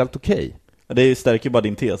jag är helt okej. Det stärker bara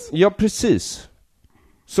din tes. Ja, precis.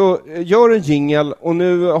 Så gör en jingle och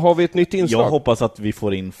nu har vi ett nytt inslag. Jag hoppas att vi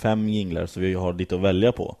får in 5 jinglar så vi har lite att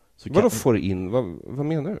välja på. Vadå får in? Vad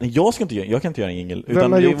menar du? Jag kan inte göra en jingle.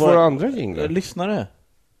 Vem har gjort våra andra jinglar? Lyssnare.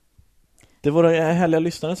 Det var härliga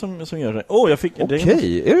lyssnare som gör det. Jag fick...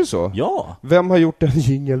 Okej, är det så? Ja. Vem har gjort den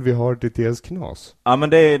jingle vi har till TS Knas? Ja, men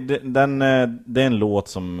det är en låt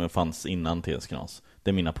som fanns innan TS Knas.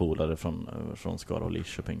 Det är mina polare från Skara och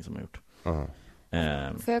Lidköping som har gjort.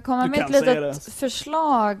 Får jag komma med ett litet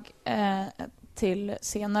förslag till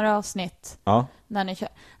senare avsnitt? Ja. När ni kör.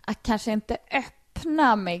 Att kanske inte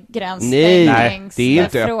öppna med gränsstängning. Nej, det är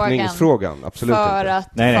inte öppningsfrågan. Absolut för inte.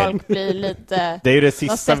 Att folk blir lite... Det är ju det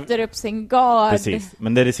sista... De sätter upp sin gard. Precis,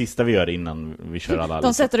 men det är det sista vi gör innan vi kör alla.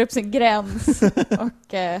 De sätter upp sin gräns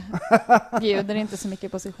och bjuder inte så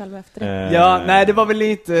mycket på sig själv efter det. Ja, nej, det var väl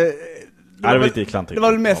lite... Det var lite klantigt. Det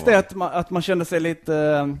var väl mest det att man kände sig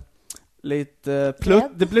lite det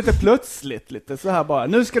blev lite plötsligt lite så här bara.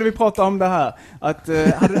 Nu ska vi prata om det här. Att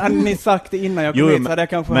hade ni sagt det innan jag kom hit, hade jag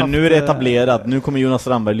kanske men haft, nu är det etablerat. Nu kommer Jonas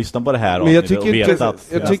Strandberg lyssna på det här. Men jag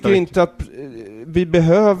tycker inte att vi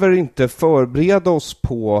behöver inte förbereda oss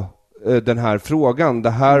på den här frågan. Det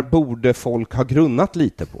här borde folk ha grunnat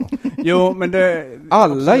lite på. Jo, men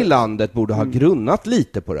alla i landet borde ha grunnat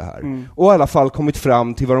lite på det här. Och i alla fall kommit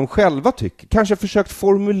fram till vad de själva tycker. Kanske försökt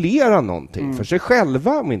formulera någonting för sig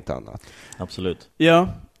själva om inte annat. Absolut. Ja,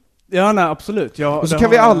 nej, absolut. Och så kan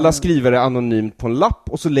vi alla skriva det anonymt på en lapp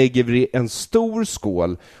och så lägger vi en stor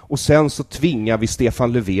skål och sen så tvingar vi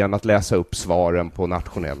Stefan Löfven att läsa upp svaren på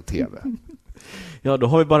nationell tv. Ja, då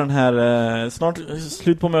har vi bara den här snart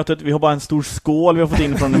slut på mötet. Vi har bara en stor skål vi har fått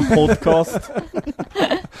in från en podcast.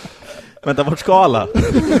 Vänta, vart ska alla?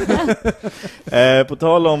 På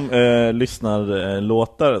tal om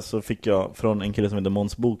lyssnarlåtar så fick jag från en kille som heter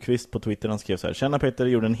Måns Bokvist på Twitter. Han skrev så här: Tjena Peter,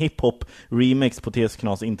 gjorde en hiphop remix på TS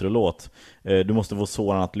Knas introlåt. Du måste få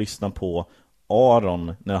Soran att lyssna på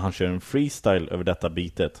Aron när han kör en freestyle över detta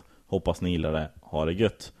beatet. Hoppas ni gillar det. Ha det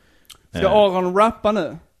gött. Ska Aron rappa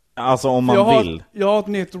nu? Alltså om man vill. Jag har ett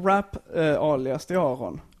nytt rap-alias till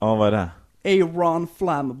Aron. Ja, vad är det? Aron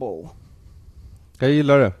Flammable. Jag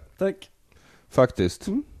gillar det. Tack. Faktiskt.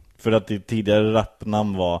 För att ditt tidigare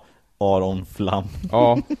rapnamn var Aron Flam.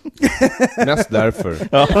 Ja, mest därför.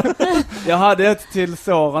 Ja. Jag hade ett till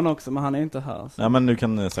Soran också, men han är inte här. Så. Ja, men nu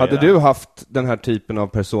kan säga. Hade du haft den här typen av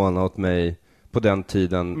persona åt mig på den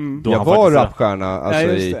tiden jag var rapstjärna,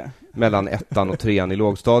 alltså mellan 1:an och 3:an i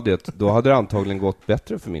lågstadiet, då hade det antagligen gått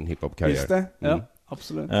bättre för min hiphop-karriär. Just det, ja,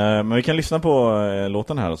 absolut. Men vi kan lyssna på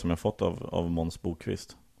låten här som jag fått av Måns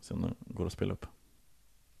Bokvist. Sen går det att spela upp.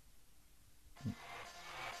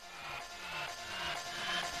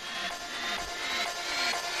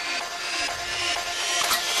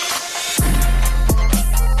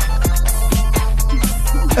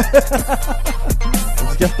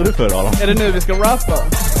 Vad skrattar du för, Aron? Är det nu vi ska rappa?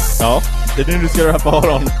 Ja, det är nu du ska rappa,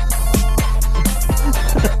 Aron.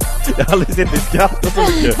 Jag har aldrig sett dig skratta så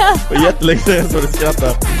mycket. Och jättelänge sedan så du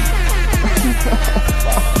skrattar.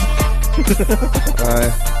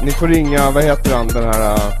 Nej, ni får ringa, vad heter han, den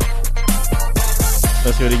här...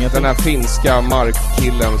 Jag ska ringa den här finska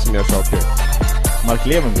markkillen som gör saker. Mark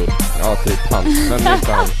Levengood? Ja, typ han. Men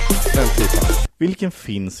inte han. Den typ han. Vilken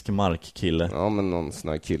finsk markkille? Ja, men någon sån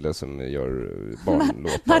här kille som gör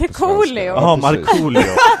barnlåtar. Markoolio. Ja, Markoolio.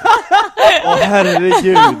 Åh,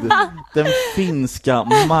 herregud. Den finska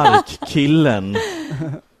markkillen.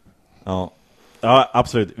 Ja,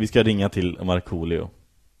 absolut. Vi ska ringa till Markoolio.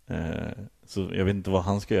 Så jag vet inte vad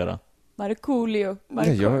han ska göra. Markoolio.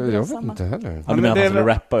 Nej, jag vet inte heller. Han menar att han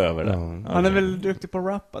skulle rappa över det. Ja. Han är väl duktig på att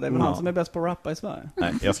rappa. Det är väl han som är bäst på att rappa i Sverige.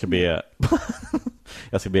 Nej,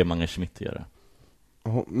 jag ska be Mange Schmidt göra.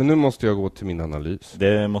 Men nu måste jag gå till min analys.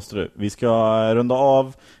 Det måste du. Vi ska runda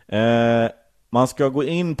av. Man ska gå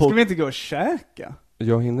in på... Ska vi inte gå och käka?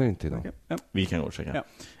 Jag hinner inte idag. Okay. Ja. Vi kan gå och käka.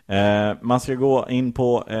 Ja. Man ska gå in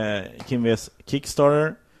på Kim V's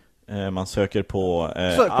Kickstarter. Man söker på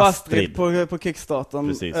Sök på Astrid på Kickstarten.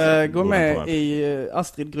 Precis. Gå med i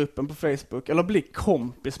Astrid-gruppen på Facebook. Eller bli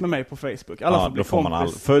kompis med mig på Facebook. Alla får bli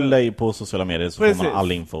kompis. Följ dig på sociala medier så får man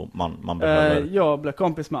all info man behöver. Jag blir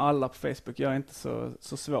kompis med alla på Facebook. Jag är inte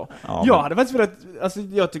så svår. Ja, det var alltså,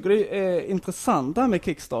 jag tycker det är intressant där med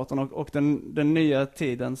Kickstarten och den nya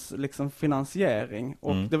tidens liksom finansiering.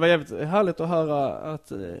 Och det var jävligt härligt att höra att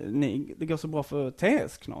det går så bra för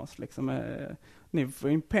TS-knas liksom. Ni får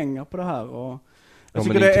in pengar på det här och men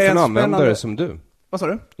inte för en användare som du. Vad sa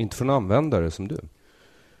du? Inte för en användare som du.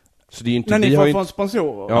 Så det är ju inte, när ni får från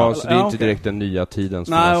sponsorer? Ja, så det är inte direkt den nya tidens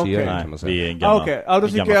finansiering kan man säga. Vi är gamla, då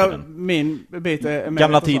tycker jag min bit är mer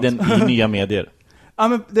gamla tiden i nya medier. Ja,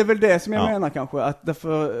 men det är väl det som jag menar kanske, att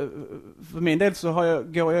därför, för min del så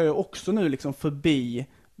går jag ju också nu liksom förbi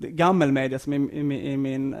gammelmedia som i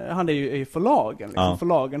min han är ju i förlagen liksom.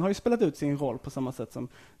 Förlagen har ju spelat ut sin roll på samma sätt som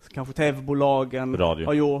kanske tv-bolagen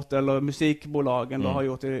har gjort, eller musikbolagen har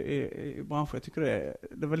gjort i branschen. Jag tycker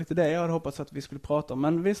det var lite det jag hade hoppats att vi skulle prata om,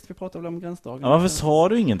 men visst, vi pratar väl om gränsdagen. Varför sa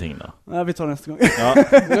du ingenting då? Ja, vi tar nästa gång.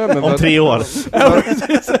 Om 3 år.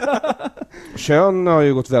 Kön har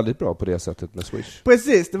ju gått väldigt bra på det sättet med Swish.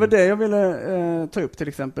 Precis, det var det jag ville ta upp, till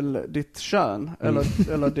exempel ditt kön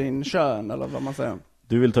eller din kön, eller vad man säger.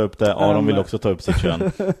 Du vill ta upp det, Aron vill också ta upp sitt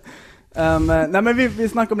kön. Nej, men vi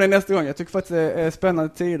snackar om det nästa gång. Jag tycker faktiskt det är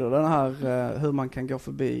spännande tider, den här hur man kan gå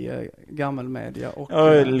förbi gammelmedia och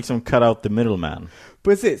liksom cut out the middleman.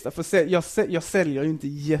 Precis, för jag säljer ju inte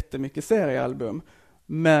jättemycket seriealbum,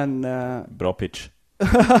 men bra pitch.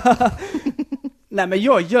 Nej, men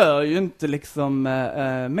jag gör ju inte liksom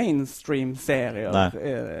mainstream-serier,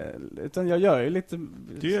 utan jag gör ju lite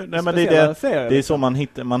serier. Det är så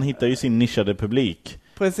man hittar ju sin nischade publik.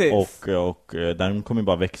 Precis. Och den kommer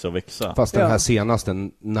bara växa och växa. Fast den här senaste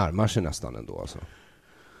närmar sig nästan ändå alltså.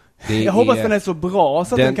 Jag hoppas den är så bra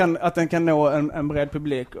så att den kan nå en bred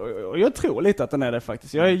publik, och jag tror lite att den är det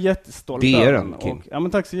faktiskt. Jag är jättestolt över den. Ja,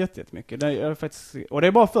 men tack så jättemycket. Det är faktiskt, och det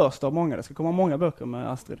är bara första av många. Det ska komma många böcker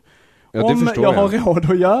med Astrid. Ja, om jag har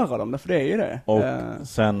råd att göra dem, för det är ju det. Och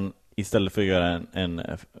sen istället för att göra en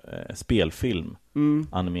spelfilm,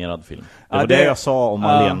 animerad film. Det var det jag sa om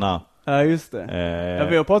Alena. Ja, just det.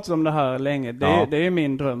 Vi har pratat om det här länge. Det är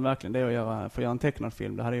min dröm verkligen, det är att få göra en tecknad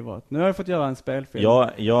film. Det hade ju varit. Nu har jag fått göra en spelfilm.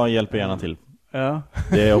 Jag hjälper gärna till. Ja.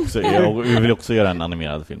 Det är också, jag vill också göra en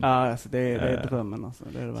animerad film. Ja, alltså det är drömmen alltså.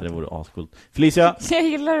 Så det vore ascoolt. Felicia? Jag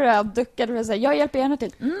gillar det att duckade och säga, jag hjälper gärna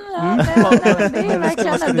till. Det är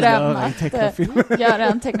verkligen en dröm att göra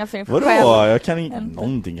en tecknad film själv. Vadå? Jag kan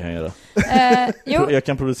någonting kan jag göra. Jag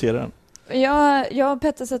kan producera den. Jag och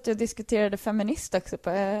Petter satt och diskuterade feminism också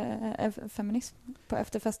på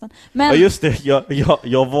efterfesten. Men ja, just det.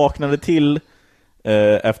 Jag vaknade till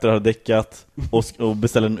efter att ha däckat och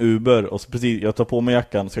beställa en Uber, och så precis jag tar på mig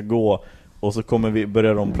jackan och ska gå, och så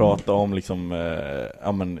börjar de prata om liksom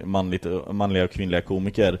manliga och kvinnliga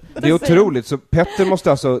komiker. Det är otroligt, så Petter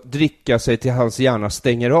måste alltså dricka sig till hans hjärna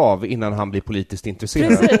stänger av innan han blir politiskt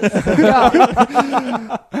intresserad. Precis, ja.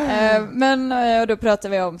 Men då pratar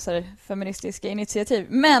vi om så här, feministiska initiativ.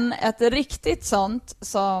 Men ett riktigt sånt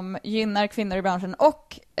som gynnar kvinnor i branschen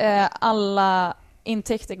och alla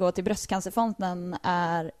intäkter går till Bröstcancerfonden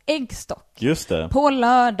är Äggstock. Just det. På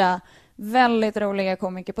lördag, väldigt roliga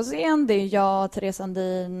komiker på scen. Det är jag, Therese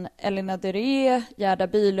Sandin, Elina Duré, Gerda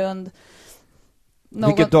Bylund.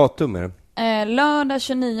 Vilket datum är det? Lördag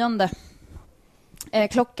 29.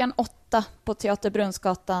 Klockan 8 på Teater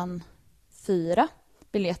Brunnsgatan 4.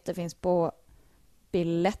 Biljetter finns på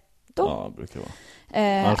Biletto. Ja, det brukar vara.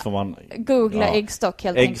 Annars får man googla Äggstock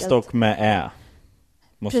helt enkelt. Äggstock med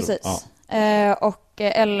Precis.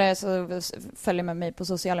 Eller så följer man mig på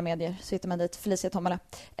sociala medier, så hittar man dit Felicia Tomala.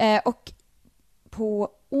 Och på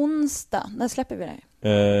onsdag, när släpper vi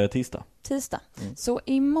det? Tisdag. Så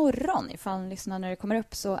imorgon, ifall ni lyssnar när det kommer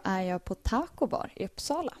upp, så är jag på Taco Bar i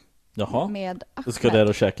Uppsala. Jaha, med du ska där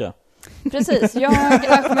och käka. Precis, jag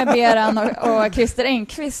med Beran och Christer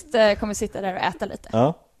Engqvist kommer sitta där och äta lite.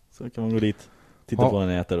 Ja, så kan man gå dit, titta på när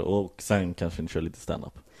ni äter, och sen kanske ni kör lite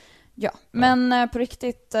stand-up. Ja, men på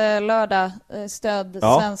riktigt lördag stöd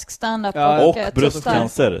svensk stand-up och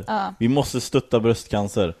bröstcancer. Ja. Vi måste stötta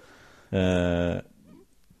bröstcancer.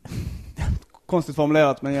 Konstigt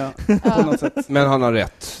formulerat, men på något sätt. Men han har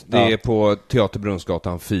rätt. Det är på Teater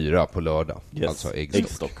Brunnsgatan 4 på lördag. Yes. Alltså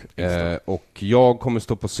Äggstock. Och jag kommer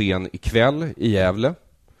stå på scen ikväll i Gävle.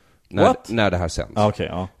 När det här sänds.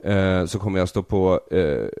 Så kommer jag stå på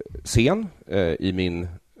scen i min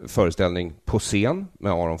föreställning På scen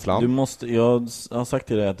med Aron Flam. Jag har sagt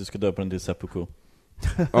till dig att du ska döpa den till Seppuku.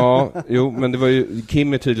 Ja, jo, men det var ju,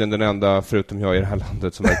 Kim är tydligen den enda, förutom jag i det här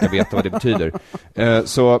landet, som verkar veta vad det betyder.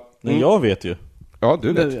 Men jag vet ju. Ja,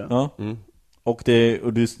 du vet. Ja. Och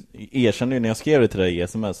du erkände ju när jag skrev det till dig i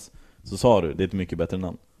sms, så sa du, det är ett mycket bättre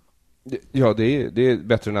namn. Ja, det är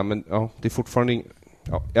bättre namn, men ja, det är fortfarande...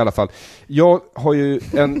 Ja, i alla fall. Jag har ju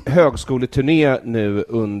en högskoleturné nu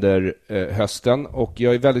under hösten, och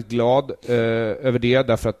jag är väldigt glad över det,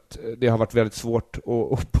 därför att det har varit väldigt svårt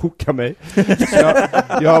att boka mig. Så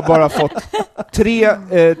jag har bara fått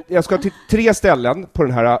jag ska till 3 ställen på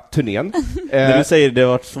den här turnén. När du säger det har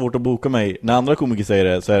varit svårt att boka mig, när andra komiker säger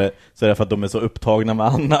det, så är det för att de är så upptagna med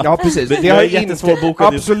annat. Ja, precis. Det har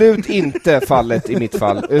absolut inte fallet i mitt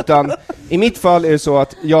fall, utan i mitt fall är det så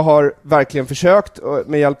att jag har verkligen försökt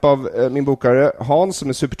med hjälp av min bokare Hans, som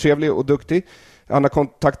är supertrevlig och duktig. Han har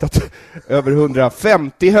kontaktat över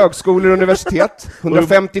 150 högskolor och universitet,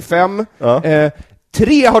 155. Ja.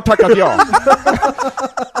 3 har tackat ja.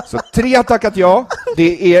 Så 3 har tackat ja.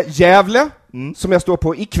 Det är Gävle, som jag står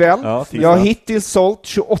på ikväll. Ja, jag har hittills sålt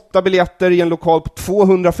 28 biljetter i en lokal på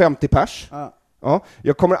 250 pers. Ja,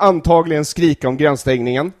 jag kommer antagligen skrika om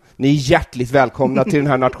gränsstängningen. Ni är hjärtligt välkomna till den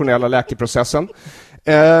här nationella läkeprocessen.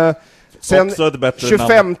 Sen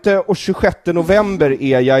 25 och 26 november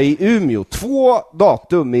är jag i Umeå. 2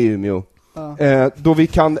 datum i Umeå. Då vi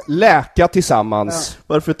kan läka tillsammans.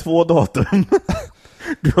 Varför 2 datum?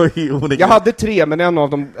 Jag hade 3, men en av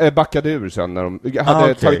dem backade ur sen när de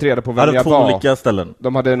hade tagit reda på vem jag var. 2 olika ställen.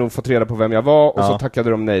 De hade nog fått reda på vem jag var, och så tackade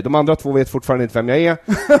de nej. De andra 2 vet fortfarande inte vem jag är.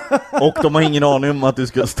 Och de har ingen aning om att du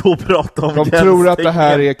ska stå och prata om de tror att det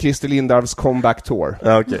här är Christer Lindarws comeback tour.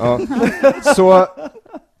 Så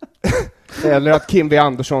eller att Kim V.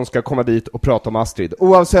 Andersson ska komma dit och prata om Astrid.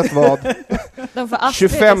 Oavsett vad.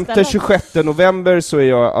 25-26 november så är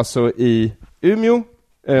jag alltså i Umeå.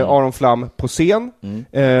 Aron Flam på scen.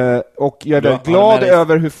 Och jag är väldigt glad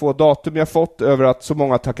över hur få datum jag fått, över att så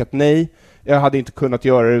många har tackat nej. Jag hade inte kunnat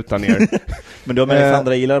göra det utan er. Men du har med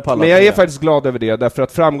Sandra gillar på alla. Men jag är faktiskt glad över det, därför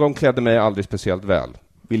att framgång klädde mig aldrig speciellt väl.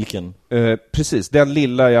 Vilken? Precis, den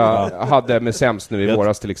lilla jag hade med sämst nu i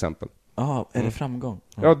våras till exempel. Är det framgång?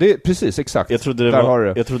 Ja, det precis, exakt. Jag trodde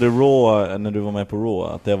jag trodde Raw, när du var med på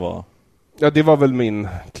Raw, att det var... Ja, det var väl min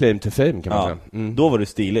claim to fame, kan man säga. Då var du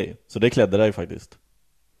stilig, så det klädde dig faktiskt.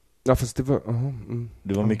 Ja, fast det var...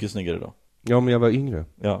 Du var mycket snyggare då. Ja, men jag var yngre.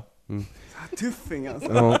 Ja. Tuffing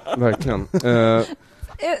alltså. Ja, verkligen.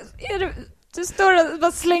 Du står och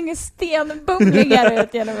bara slänger stenbumlingar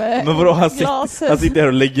ut genom glaset. Men vadå, han sitter här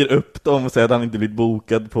och lägger upp dem och säger att han inte blivit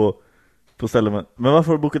bokad på ställen. Men varför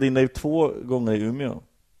har du bokat in dig 2 gånger i Umeå?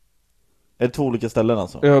 Är det 2 olika ställen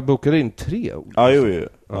alltså? Jag bokade in 3 olika. Ja, jo.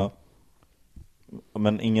 Ja.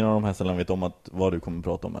 Men ingen av de här ställen vet om vad du kommer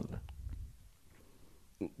prata om eller?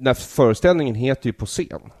 När föreställningen heter ju På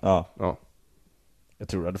scen. Ja. Jag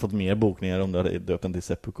tror du hade fått mer bokningar om du hade döpt den till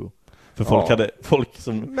Seppuku. För folk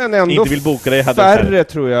som inte vill boka dig hade färre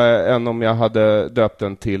tror jag än om jag hade döpt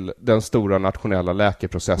den till den stora nationella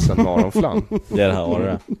läkeprocessen med Aron Flam. Det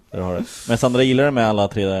har det. Men Sandra gillar det med alla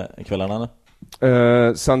 3 kvällarna?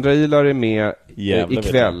 Sandra gillar är med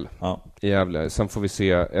ikväll i Gävle. Sen får vi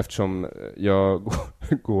se, eftersom jag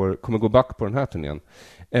kommer gå back på den här turnén.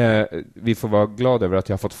 Vi får vara glada över att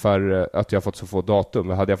jag har fått så få datum.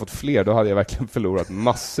 Hade jag fått fler, då hade jag verkligen förlorat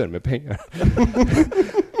massor med pengar.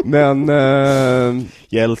 Men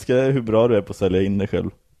jag älskar hur bra du är på att sälja in dig själv.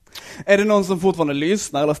 Är det någon som fortfarande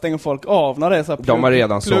lyssnar eller stänger folk av när det är så här de har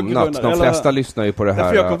redan somnat. De flesta lyssnar ju på det här.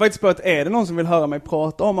 Därför jag kom faktiskt på att är det någon som vill höra mig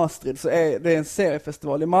prata om Astrid, så är det en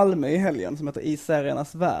seriefestival i Malmö i helgen som heter I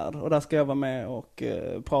seriernas värld, och där ska jag vara med och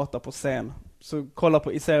prata på scen. Så kolla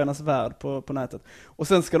på I seriernas värld på nätet. Och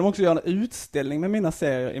sen ska de också göra en utställning med mina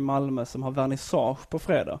serier i Malmö som har vernissage på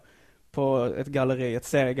fredag. På ett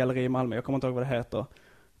seriegalleri i Malmö. Jag kommer inte ihåg vad det heter.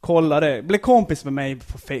 Kolla det. Bli kompis med mig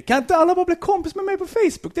på Facebook. Kan inte alla bara bli kompis med mig på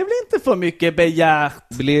Facebook? Det blir inte för mycket begärt.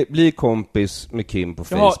 Bli kompis med Kim på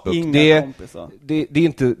Facebook. Jag har inga kompisar. Det är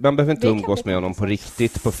inte, man behöver inte umgås med honom på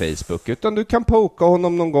riktigt på Facebook, utan du kan poka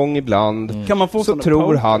honom någon gång ibland. Kan man så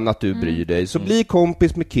tror han att du bryr dig. Så bli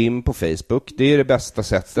kompis med Kim på Facebook. Det är det bästa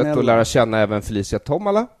sättet att lära känna även Felicia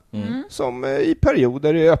Tomala, som i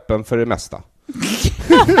perioder är öppen för det mesta.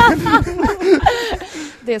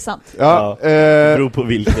 Det är sant. Ja, det beror på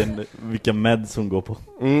vilka meds hon går på.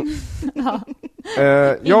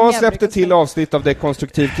 Jag släppte till avsnitt av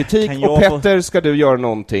Dekonstruktiv kritik, och Petter, ska du göra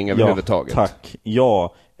någonting överhuvudtaget? Tack.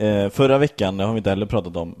 Förra veckan, det har vi inte heller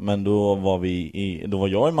pratat om, men då var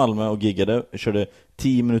jag i Malmö och giggade, körde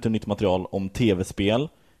 10 minuter nytt material om tv-spel.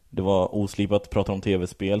 Det var oslipat, pratade om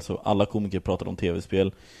tv-spel, så alla komiker pratade om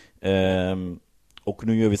tv-spel. Och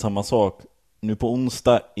nu gör vi samma sak. Nu på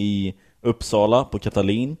onsdag i Uppsala på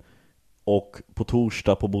Katalin och på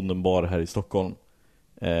torsdag på Bonden Bar här i Stockholm.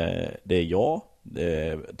 Det är jag, det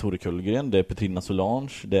är Tore Kullgren, det är Petrina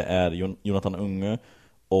Solange, det är Jonathan Unge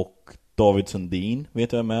och David Sundin. Vet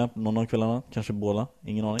du vem är med någon av kvällarna? Kanske båda?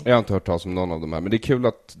 Ingen aning. Jag har inte hört talas om någon av dem här, men det är kul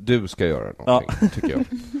att du ska göra någonting, tycker jag.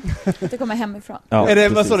 Det kommer hemifrån. Ja, är det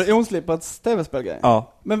vad så det onslipat tv-spelgrej?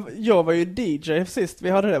 Ja. Men jag var ju DJ sist vi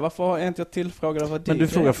hade det. Varför är inte jag tillfrågad av DJ? Men du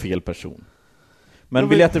frågar fel person. Men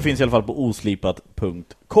biljetter finns i alla fall på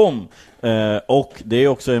oslipat.com. Och det är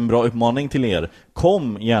också en bra uppmaning till er.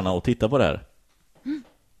 Kom gärna och titta på det här.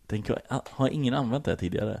 Har ingen använt det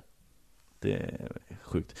tidigare? Det är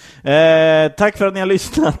sjukt. Tack för att ni har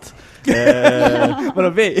lyssnat. Vadå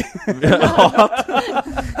vi?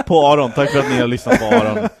 På Aron. Tack för att ni har lyssnat på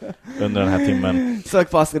Aron under den här timmen.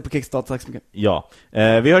 Sök på Astrid på Kickstarter, tack så mycket. Ja.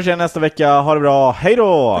 Vi hörs igen nästa vecka. Ha det bra. Hej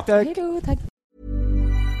då! Tack. Hej då, tack.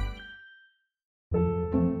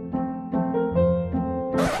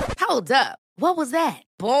 Hold up. What was that?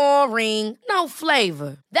 Boring. No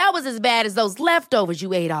flavor. That was as bad as those leftovers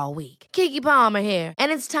you ate all week. Keke Palmer here,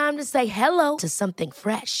 and it's time to say hello to something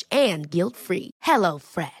fresh and guilt-free. Hello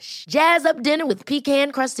Fresh. Jazz up dinner with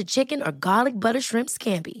pecan-crusted chicken or garlic butter shrimp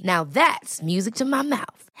scampi. Now that's music to my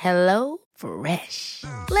mouth. Hello Fresh.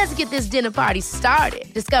 Let's get this dinner party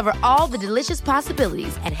started. Discover all the delicious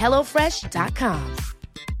possibilities at hellofresh.com.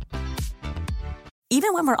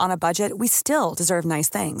 Even when we're on a budget, we still deserve nice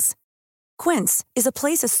things. Quince is a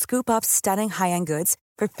place to scoop up stunning high-end goods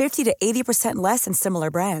for 50 to 80% less than similar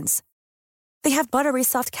brands. They have buttery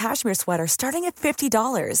soft cashmere sweaters starting at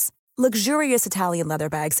 $50, luxurious Italian leather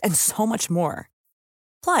bags, and so much more.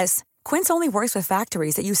 Plus, Quince only works with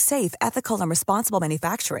factories that use safe, ethical, and responsible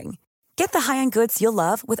manufacturing. Get the high-end goods you'll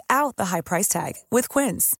love without the high price tag with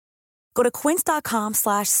Quince. Go to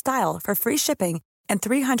quince.com/style for free shipping and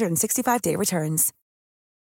 365-day returns.